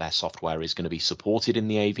sure that their software is going to be supported in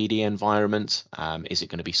the AVD environment. Is it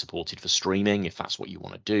going to be supported for streaming if that's what you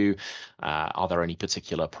want to do? Are there any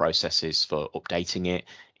particular processes for updating it?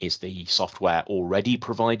 Is the software already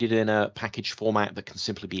provided in a package format that can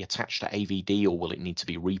simply be attached to AVD, or will it need to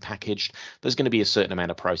be repackaged? There's going to be a certain amount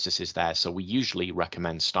of processes there. So we usually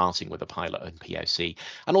recommend starting with a pilot and POC.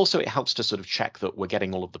 And also it helps to sort of check that we're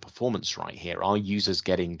getting all of the performance right here. Are users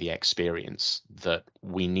getting the experience that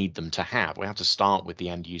we need them to have? We have to start with the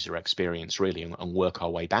end user experience really and work our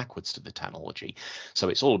way backwards to the technology. So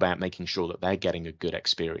it's all about making sure that they're getting a good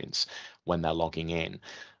experience when they're logging in.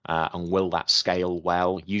 And will that scale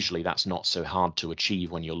well? Usually that's not so hard to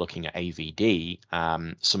achieve when you're looking at AVD.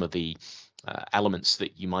 Some of the elements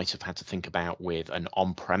that you might have had to think about with an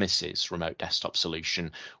on-premises remote desktop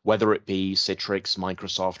solution, whether it be Citrix,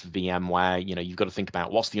 Microsoft, VMware, you know, you've got to think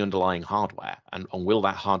about what's the underlying hardware and will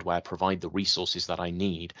that hardware provide the resources that I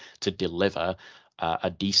need to deliver a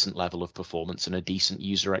decent level of performance and a decent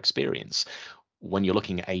user experience. When you're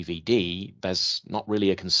looking at AVD, there's not really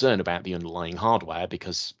a concern about the underlying hardware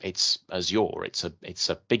because it's Azure. It's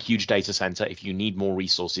a big, huge data center. If you need more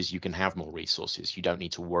resources, you can have more resources. You don't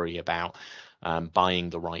need to worry about buying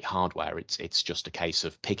the right hardware. It's just a case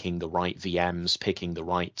of picking the right VMs, picking the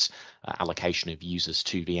right allocation of users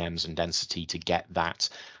to VMs and density to get that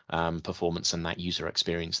performance and that user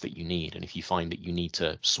experience that you need. And if you find that you need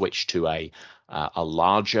to switch to a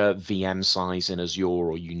larger VM size in Azure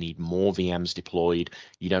or you need more VMs deployed,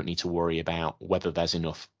 you don't need to worry about whether there's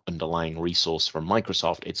enough underlying resource from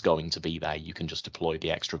Microsoft. It's going to be there. You can just deploy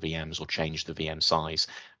the extra VMs or change the VM size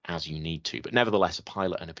as you need to. But nevertheless, a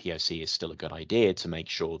pilot and a POC is still a good idea to make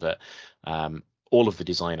sure that all of the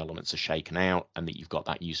design elements are shaken out and that you've got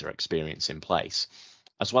that user experience in place.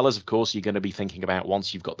 As well as, of course, you're going to be thinking about,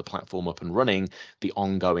 once you've got the platform up and running, the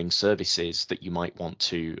ongoing services that you might want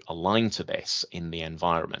to align to this in the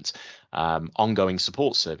environment. ongoing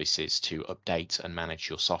support services to update and manage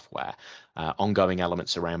your software, ongoing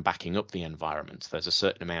elements around backing up the environment. There's a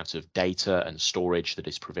certain amount of data and storage that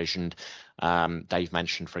is provisioned. Dave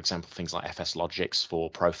mentioned, for example, things like FS Logics for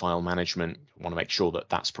profile management. You want to make sure that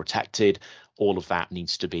that's protected. All of that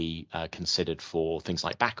needs to be considered for things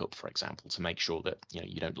like backup, for example, to make sure that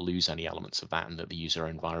you don't lose any elements of that and that the user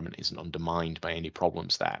environment isn't undermined by any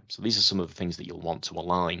problems there. So these are some of the things that you'll want to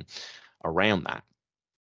align around that.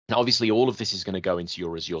 Now, obviously, all of this is going to go into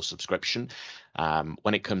your Azure subscription.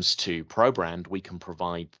 When it comes to ProBrand, we can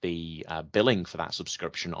provide the billing for that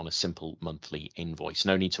subscription on a simple monthly invoice.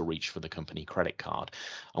 No need to reach for the company credit card.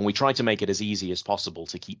 And we try to make it as easy as possible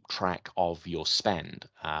to keep track of your spend,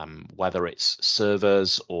 whether it's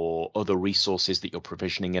servers or other resources that you're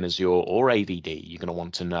provisioning in Azure or AVD. You're going to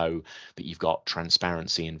want to know that you've got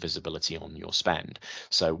transparency and visibility on your spend.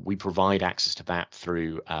 So we provide access to that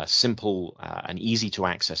through a simple and easy to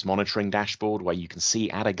access monitoring dashboard where you can see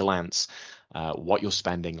at a glance what you're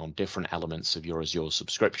spending on different elements of your Azure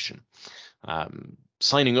subscription.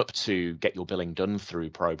 Signing up to get your billing done through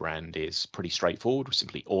ProBrand is pretty straightforward. We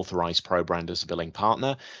simply authorize ProBrand as a billing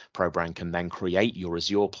partner. ProBrand can then create your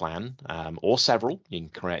Azure plan or several. You can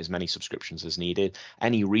create as many subscriptions as needed.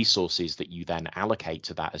 Any resources that you then allocate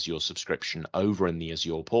to that Azure subscription over in the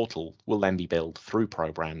Azure portal will then be billed through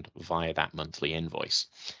ProBrand via that monthly invoice.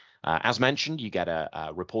 As mentioned, you get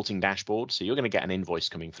a reporting dashboard. So you're going to get an invoice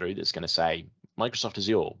coming through that's going to say Microsoft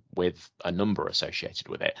Azure with a number associated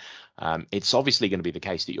with it. It's obviously going to be the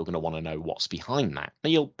case that you're going to want to know what's behind that. Now,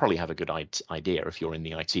 you'll probably have a good idea if you're in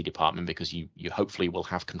the IT department, because you hopefully will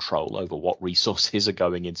have control over what resources are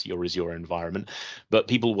going into your Azure environment. But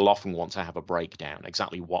people will often want to have a breakdown,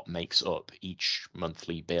 exactly what makes up each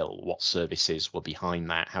monthly bill, what services were behind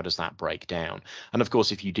that, how does that break down? And of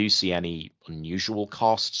course, if you do see any unusual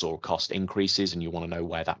costs or cost increases and you want to know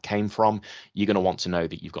where that came from, you're going to want to know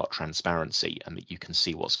that you've got transparency and that you can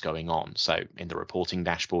see what's going on. So in the reporting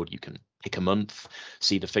dashboard, you can pick a month,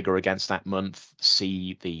 see the figure against that month,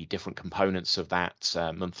 see the different components of that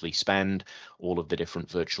monthly spend, all of the different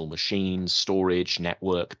virtual machines, storage,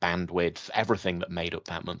 network, bandwidth, everything that made up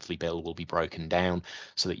that monthly bill will be broken down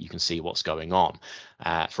so that you can see what's going on.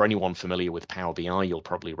 For anyone familiar with Power BI, you'll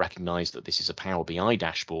probably recognize that this is a Power BI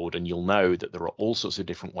dashboard, and you'll know that there are all sorts of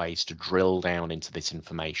different ways to drill down into this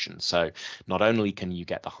information. So not only can you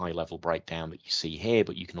get the high level breakdown that you see here,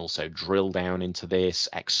 but you can also drill down into this,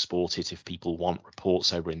 export it if people want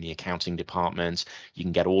reports over in the accounting department. You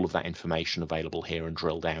can get all of that information available here and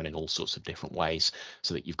drill down in all sorts of different ways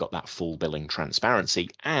so that you've got that full billing transparency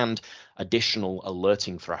and additional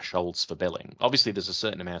alerting thresholds for billing. Obviously, there's a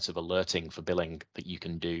certain amount of alerting for billing that you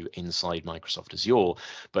can do inside Microsoft Azure,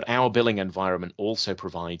 but our billing environment also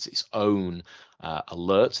provides its own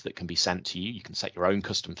alert that can be sent to you. You can set your own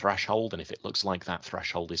custom threshold, and if it looks like that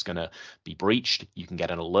threshold is going to be breached, you can get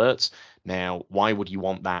an alert. Now, why would you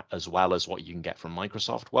want that as well as what you can get from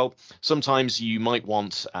Microsoft? Well, sometimes you might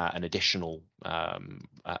want an additional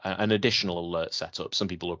alert setup. Some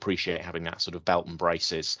people appreciate having that sort of belt and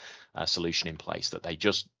braces solution in place, that they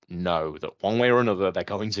just know that one way or another they're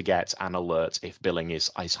going to get an alert if billing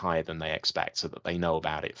is higher than they expect, so that they know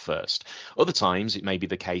about it first. Other times it may be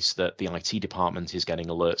the case that the IT department is getting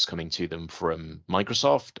alerts coming to them from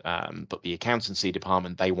Microsoft, but the accountancy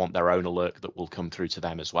department, they want their own alert that will come through to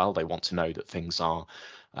them as well. They want to know that things are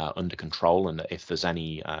under control and that if there's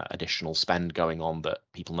any additional spend going on, that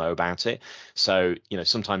people know about it. So,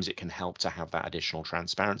 sometimes it can help to have that additional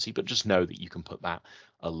transparency, but just know that you can put that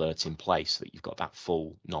alert in place, that you've got that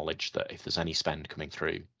full knowledge that if there's any spend coming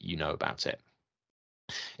through, you know about it.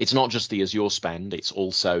 It's not just the Azure spend, it's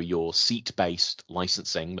also your seat-based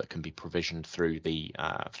licensing that can be provisioned through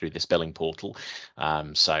this billing portal.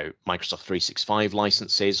 So Microsoft 365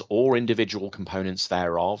 licenses or individual components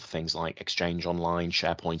thereof, things like Exchange Online,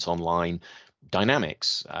 SharePoint Online,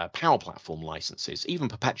 Dynamics, Power Platform licenses, even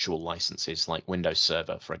perpetual licenses like Windows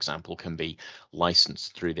Server, for example, can be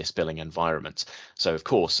licensed through this billing environment. So, of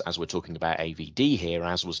course, as we're talking about AVD here,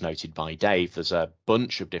 as was noted by Dave, there's a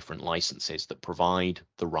bunch of different licenses that provide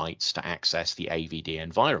the rights to access the AVD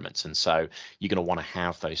environment. And so you're going to want to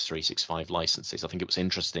have those 365 licenses. I think it was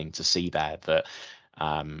interesting to see there that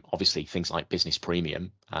obviously things like Business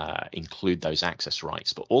Premium include those access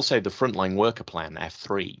rights, but also the Frontline Worker Plan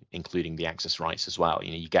F3, including the access rights as well.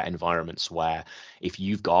 You get environments where if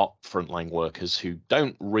you've got frontline workers who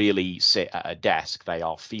don't really sit at a desk, they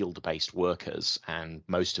are field-based workers, and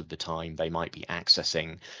most of the time they might be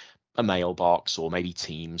accessing a mailbox or maybe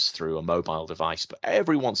Teams through a mobile device, but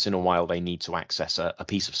every once in a while they need to access a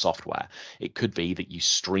piece of software. It could be that you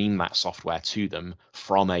stream that software to them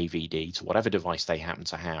from AVD to whatever device they happen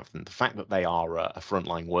to have. And the fact that they are a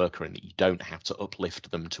frontline worker and that you don't have to uplift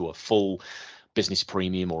them to a full business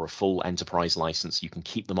premium or a full enterprise license, you can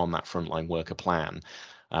keep them on that frontline worker plan,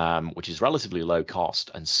 which is relatively low cost,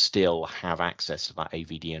 and still have access to that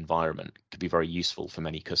AVD environment. Could be very useful for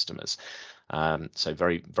many customers. So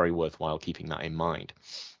very, very worthwhile keeping that in mind.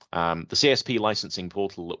 The CSP licensing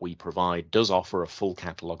portal that we provide does offer a full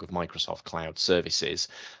catalog of Microsoft Cloud services,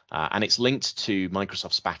 and it's linked to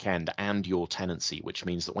Microsoft's backend and your tenancy, which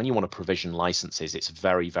means that when you want to provision licenses, it's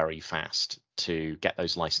very, very fast to get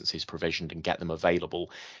those licenses provisioned and get them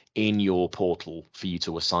available in your portal for you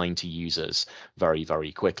to assign to users very,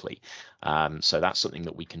 very quickly. So that's something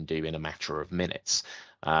that we can do in a matter of minutes.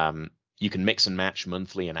 You can mix and match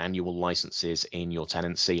monthly and annual licenses in your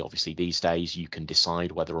tenancy. Obviously, these days you can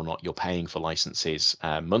decide whether or not you're paying for licenses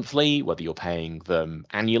monthly, whether you're paying them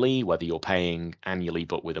annually, whether you're paying annually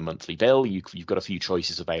but with a monthly bill. You've got a few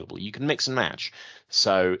choices available. You can mix and match.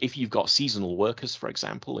 So if you've got seasonal workers, for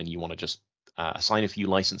example, and you want to just assign a few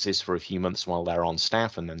licenses for a few months while they're on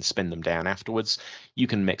staff and then spin them down afterwards, you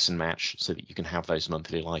can mix and match so that you can have those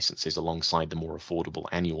monthly licenses alongside the more affordable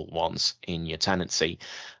annual ones in your tenancy.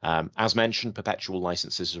 As mentioned, perpetual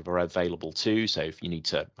licenses are available too. So if you need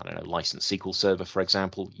to, I don't know, license SQL Server, for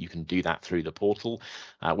example, you can do that through the portal.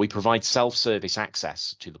 We provide self-service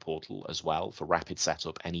access to the portal as well for rapid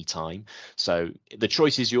setup anytime. So the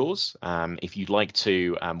choice is yours. If you'd like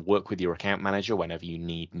to work with your account manager whenever you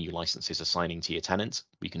need new licenses assigning to your tenants,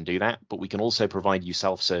 we can do that. But we can also provide you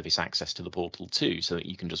self-service access to the portal too, so that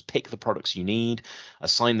you can just pick the products you need,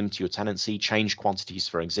 assign them to your tenancy, change quantities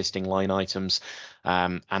for existing line items.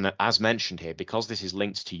 And as mentioned here, because this is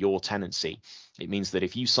linked to your tenancy, it means that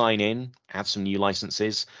if you sign in, add some new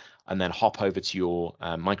licenses, and then hop over to your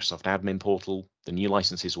Microsoft admin portal, the new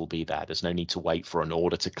licenses will be there. There's no need to wait for an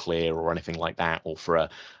order to clear or anything like that, or for an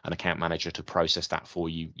account manager to process that for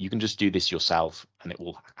you. You can just do this yourself and it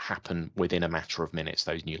will happen within a matter of minutes.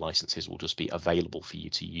 Those new licenses will just be available for you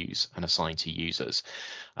to use and assign to users.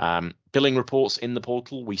 Billing reports in the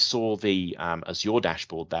portal. We saw the Azure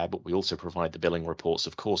dashboard there, but we also provide the billing reports,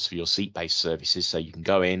 of course, for your seat-based services. So you can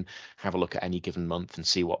go in, have a look at any given month and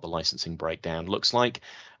see what the licensing breakdown looks like.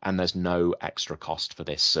 And there's no extra cost for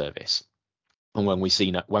this service. And when we say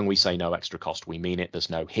no extra cost, we mean it. There's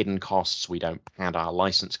no hidden costs. We don't add our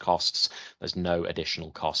license costs. There's no additional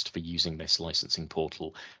cost for using this licensing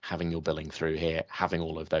portal, having your billing through here, having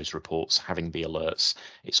all of those reports, having the alerts.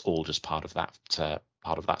 It's all just part of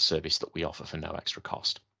that service that we offer for no extra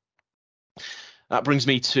cost. That brings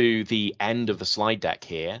me to the end of the slide deck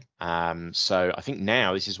here. So I think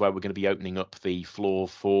now this is where we're going to be opening up the floor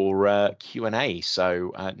for Q&A.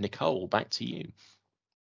 So Nicole, back to you.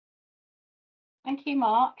 Thank you,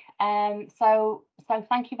 Mark. So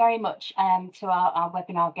thank you very much to our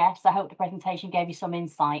webinar guests. I hope the presentation gave you some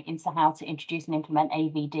insight into how to introduce and implement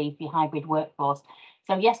AVD for your hybrid workforce.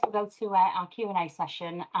 So yes, we'll go to our Q&A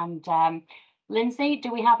session. And Lindsay,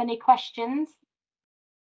 do we have any questions?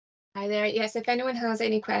 Hi there. Yes, if anyone has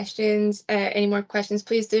any questions, any more questions,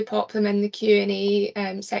 please do pop them in the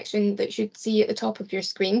Q&A section that you should see at the top of your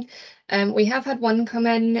screen. We have had one come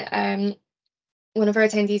in. One of our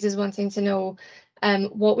attendees is wanting to know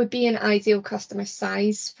what would be an ideal customer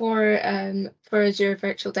size for Azure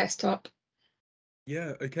Virtual Desktop?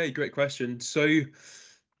 Yeah, okay, great question. So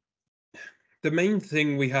the main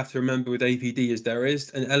thing we have to remember with AVD is there is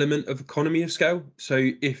an element of economy of scale. So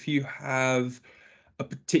if you have a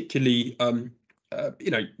particularly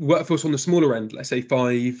workforce on the smaller end, let's say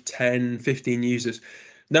 5, 10, 15 users,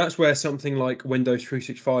 that's where something like Windows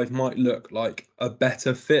 365 might look like a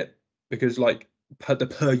better fit, because like the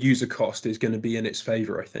per user cost is going to be in its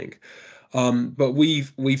favor, I think. But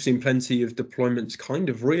we've seen plenty of deployments kind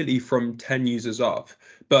of really from 10 users up.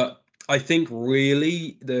 But I think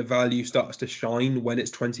really the value starts to shine when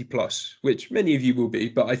it's 20 plus, which many of you will be.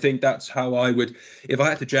 But I think that's how I would, if I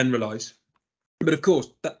had to generalize. But of course,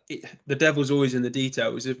 the devil's always in the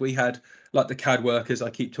details. If we had like the CAD workers I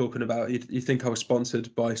keep talking about, you'd think I was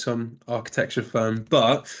sponsored by some architecture firm.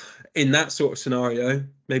 But in that sort of scenario,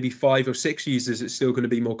 maybe 5 or 6 users, it's still going to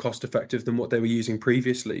be more cost effective than what they were using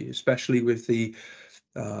previously, especially with the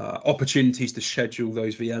opportunities to schedule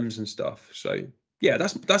those VMs and stuff. So yeah,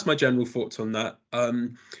 that's my general thoughts on that.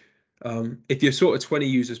 If you're sort of 20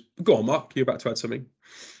 users, go on, Mark, you're about to add something.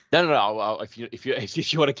 No. If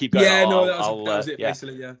you want to keep going, yeah, no, that was it yeah.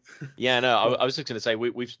 basically. Yeah. Yeah, no, I was just going to say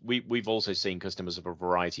we've also seen customers of a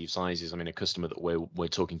variety of sizes. I mean, a customer that we're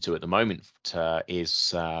talking to at the moment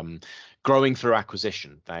is growing through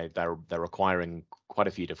acquisition. They're acquiring quite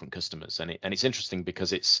a few different customers, and it's interesting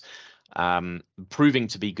because it's proving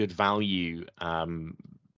to be good value from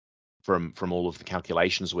all of the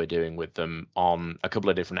calculations we're doing with them on a couple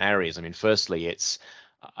of different areas. I mean, firstly, it's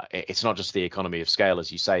not just the economy of scale,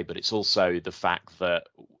 as you say, but it's also the fact that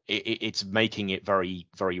it's making it very,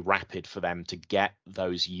 very rapid for them to get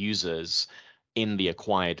those users in the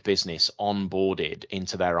acquired business onboarded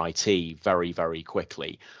into their IT very, very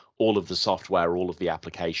quickly. All of the software, all of the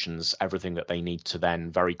applications, everything that they need to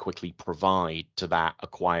then very quickly provide to that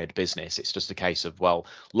acquired business. It's just a case of, well,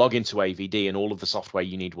 log into AVD and all of the software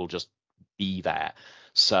you need will just be there.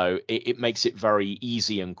 So it makes it very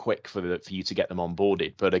easy and quick for you to get them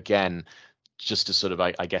onboarded. But again, just to sort of,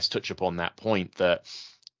 I guess, touch upon that point, that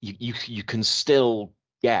you can still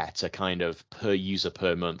get a kind of per user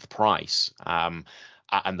per month price. And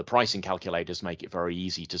the pricing calculators make it very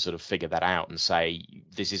easy to sort of figure that out and say,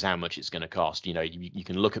 this is how much it's going to cost. You know, you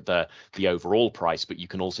can look at the overall price, but you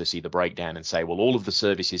can also see the breakdown and say, well, all of the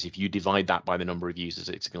services, if you divide that by the number of users,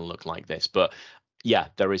 it's going to look like this. But yeah,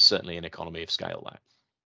 there is certainly an economy of scale there.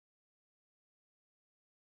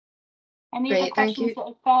 Any other questions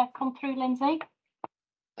that have come through, Lindsay?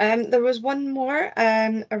 There was one more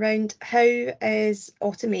around how is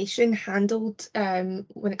automation handled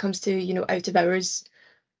when it comes to, you know, out of hours.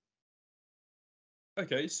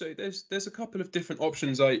 Okay, so there's a couple of different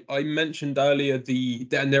options. I mentioned earlier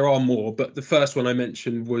and there are more, but the first one I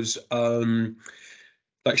mentioned was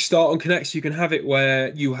like start on connect. So you can have it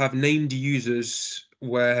where you have named users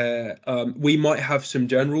where we might have some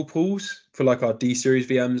general pools for like our D series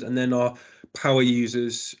VMs, and then our power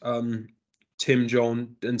users, Tim,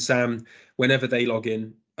 John, and Sam, whenever they log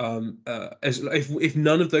in. As if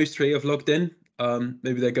none of those three have logged in,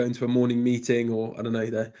 maybe they're going to a morning meeting, or I don't know,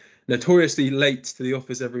 they're notoriously late to the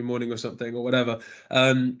office every morning or something or whatever.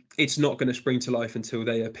 It's not going to spring to life until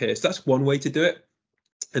they appear. So that's one way to do it.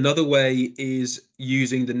 Another way is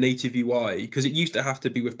using the native UI, because it used to have to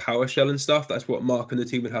be with PowerShell and stuff. That's what Mark and the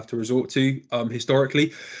team would have to resort to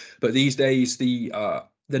historically. But these days, the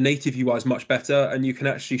native UI is much better, and you can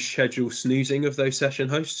actually schedule snoozing of those session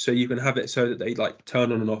hosts. So you can have it so that they like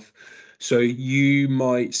turn on and off. So you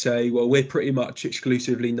might say, well, we're pretty much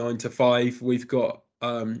exclusively 9 to 5. We've got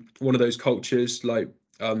one of those cultures like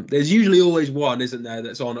there's usually always one, isn't there,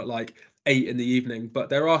 that's on at like 8 in the evening. But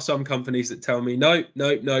there are some companies that tell me, no.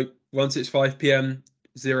 Once it's 5 p.m.,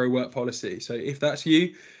 zero work policy. So if that's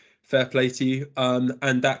you, fair play to you.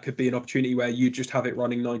 And that could be an opportunity where you just have it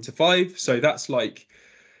running 9 to 5. So that's like,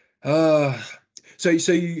 if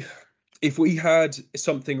we had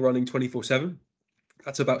something running 24/7,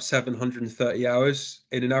 that's about 730 hours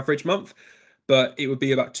in an average month. But it would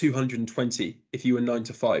be about 220 if you were 9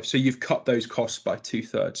 to 5. So you've cut those costs by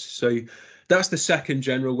 2/3. So that's the second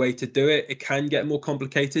general way to do it. It can get more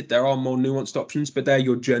complicated. There are more nuanced options, but they're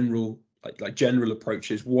your general like general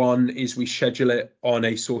approaches. One is we schedule it on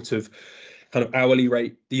a sort of kind of hourly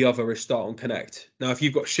rate. The other is start on connect. Now, if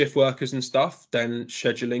you've got shift workers and stuff, then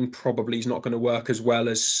scheduling probably is not going to work as well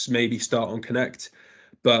as maybe start on connect.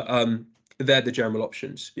 But they're the general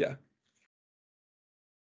options. Yeah.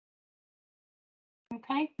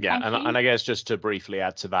 Okay. Yeah, and I guess just to briefly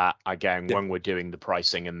add to that, again, Yeah. when we're doing the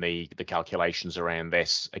pricing and the calculations around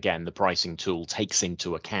this, again, the pricing tool takes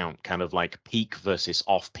into account kind of like peak versus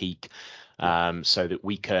off peak, so that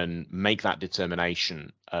we can make that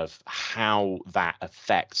determination of how that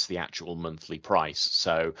affects the actual monthly price.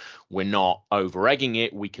 So we're not over egging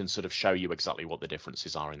it. We can sort of show you exactly what the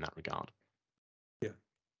differences are in that regard. Yeah.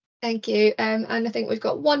 Thank you. And I think we've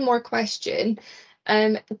got one more question.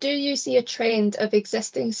 Do you see a trend of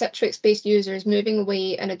existing Citrix-based users moving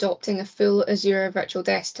away and adopting a full Azure virtual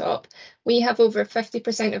desktop? We have over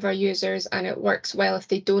 50% of our users, and it works well if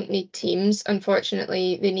they don't need Teams.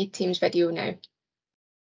 Unfortunately, they need Teams video now.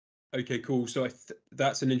 Okay, cool. So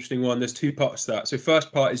that's an interesting one. There's two parts to that. So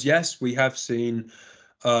first part is yes, we have seen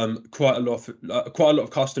quite a lot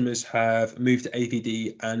of customers have moved to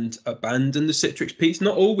AVD and abandoned the Citrix piece.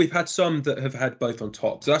 Not all. We've had some that have had both on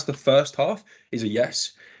top. So that's the first half is a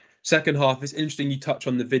yes. Second half is interesting. You touch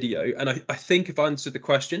on the video, and I think if I answered the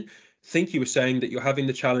question, I think you were saying that you're having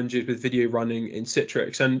the challenges with video running in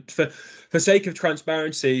Citrix. And for sake of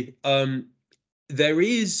transparency, there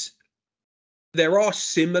are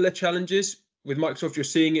similar challenges. with Microsoft, you're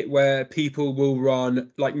seeing it where people will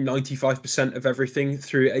run like 95% of everything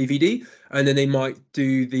through AVD, and then they might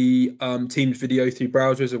do the Teams video through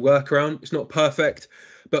browser as a workaround. It's not perfect,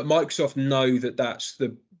 but Microsoft know that that's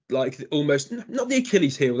the like almost not the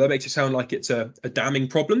Achilles heel. That makes it sound like it's a damning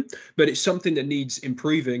problem, but it's something that needs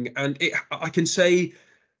improving. And I can say,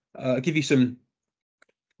 give you some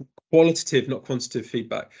qualitative, not quantitative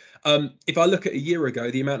feedback. If I look at a year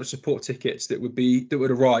ago, the amount of support tickets that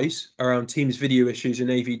would arise around Teams video issues in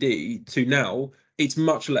AVD to now, it's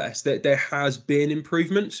much less. There has been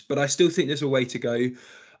improvements, but I still think there's a way to go.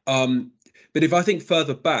 But if I think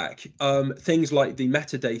further back, things like the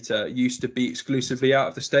metadata used to be exclusively out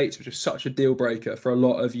of the States, which is such a deal breaker for a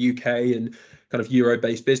lot of UK and kind of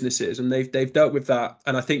Euro-based businesses, and they've dealt with that.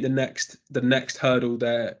 And I think the next hurdle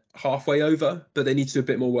they're halfway over, but they need to do a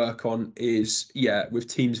bit more work on is with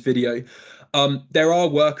Teams video. There are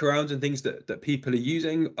workarounds and things that people are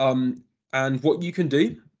using. And what you can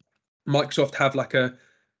do, Microsoft have like a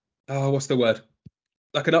what's the word?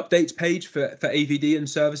 Like an updates page for AVD and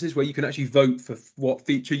services where you can actually vote for what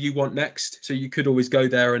feature you want next. So you could always go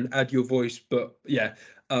there and add your voice, but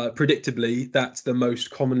predictably, that's the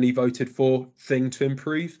most commonly voted for thing to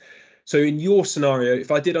improve. So in your scenario,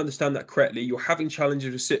 if I did understand that correctly, you're having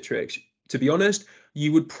challenges with Citrix. To be honest,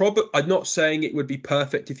 you would probably, I'm not saying it would be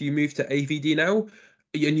perfect if you move to AVD now,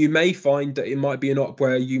 and you may find that it might be an op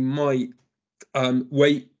where you might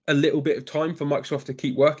wait a little bit of time for Microsoft to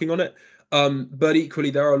keep working on it. But equally,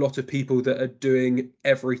 there are a lot of people that are doing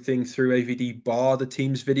everything through AVD bar the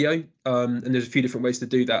Teams video. And there's a few different ways to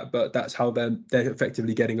do that, but that's how they're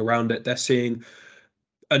effectively getting around it. They're seeing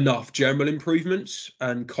enough general improvements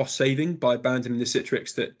and cost saving by abandoning the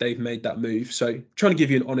Citrix that they've made that move. So trying to give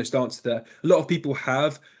you an honest answer there. A lot of people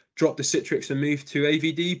have dropped the Citrix and moved to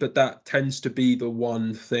AVD, but that tends to be the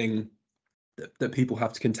one thing that people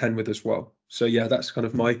have to contend with as well. So yeah, that's kind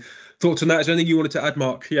of my thoughts on that. Is there anything you wanted to add,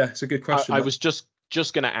 Mark? Yeah, it's a good question. I was just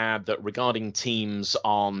going to add that regarding Teams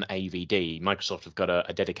on AVD, Microsoft have got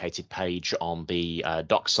a dedicated page on the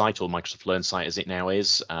Docs site, or Microsoft Learn site as it now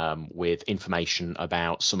is, with information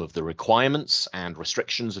about some of the requirements and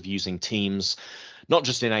restrictions of using Teams, not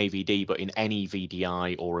just in AVD, but in any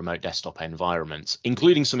VDI or remote desktop environment,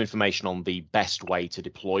 including some information on the best way to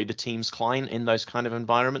deploy the Teams client in those kind of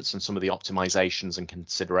environments and some of the optimizations and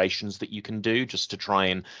considerations that you can do just to try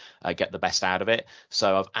and get the best out of it.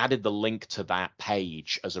 So I've added the link to that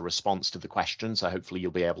page as a response to the question. So hopefully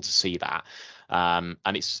you'll be able to see that. And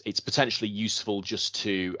it's potentially useful just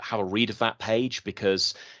to have a read of that page,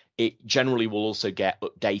 because it generally will also get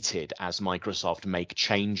updated as Microsoft make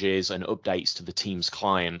changes and updates to the Teams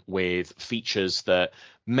client with features that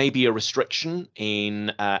may be a restriction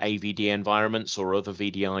in AVD environments or other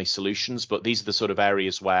VDI solutions. But these are the sort of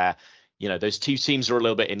areas where, you know, those two teams are a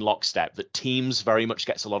little bit in lockstep. That Teams very much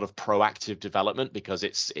gets a lot of proactive development because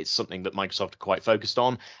it's something that Microsoft are quite focused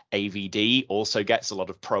on. AVD also gets a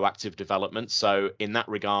lot of proactive development. So in that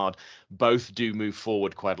regard, both do move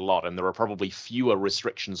forward quite a lot, and there are probably fewer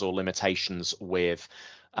restrictions or limitations with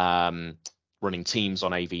running Teams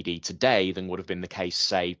on AVD today than would have been the case,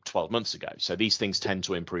 say, 12 months ago. So these things tend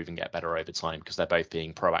to improve and get better over time because they're both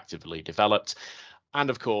being proactively developed. And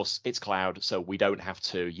of course, it's cloud, so we don't have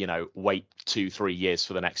to, you know, wait 2-3 years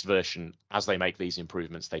for the next version. As they make these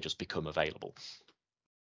improvements, they just become available.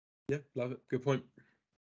 Yeah, love it. Good point.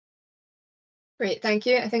 Great, thank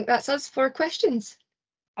you. I think that's us for questions.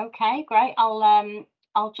 Okay, great.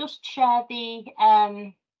 I'll just share the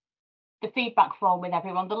feedback form with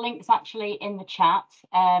everyone. The link's actually in the chat.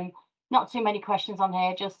 Not too many questions on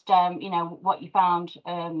here, just you know, what you found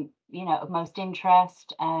you know, of most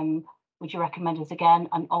interest. Would you recommend us again?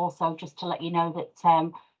 And also just to let you know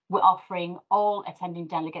that we're offering all attending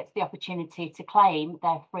delegates the opportunity to claim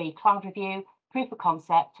their free cloud review, proof of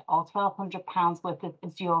concept, or £1,200 worth of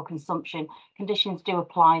Azure consumption. Conditions do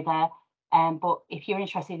apply there. But if you're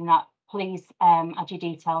interested in that, please add your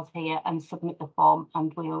details here and submit the form,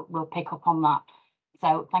 and we'll pick up on that.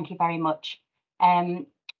 So thank you very much.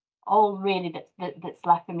 All really that's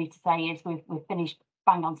left for me to say is we've finished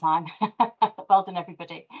bang on time. Well done,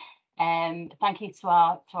 everybody. Thank you to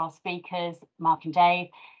our speakers, Mark and Dave.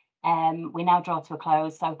 We now draw to a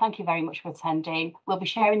close. So thank you very much for attending. We'll be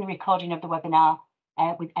sharing the recording of the webinar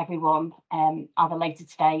with everyone either later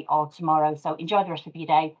today or tomorrow. So enjoy the rest of your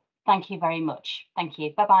day. Thank you very much. Thank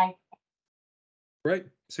you. Bye-bye. Great.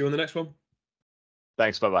 See you on the next one.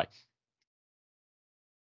 Thanks. Bye-bye.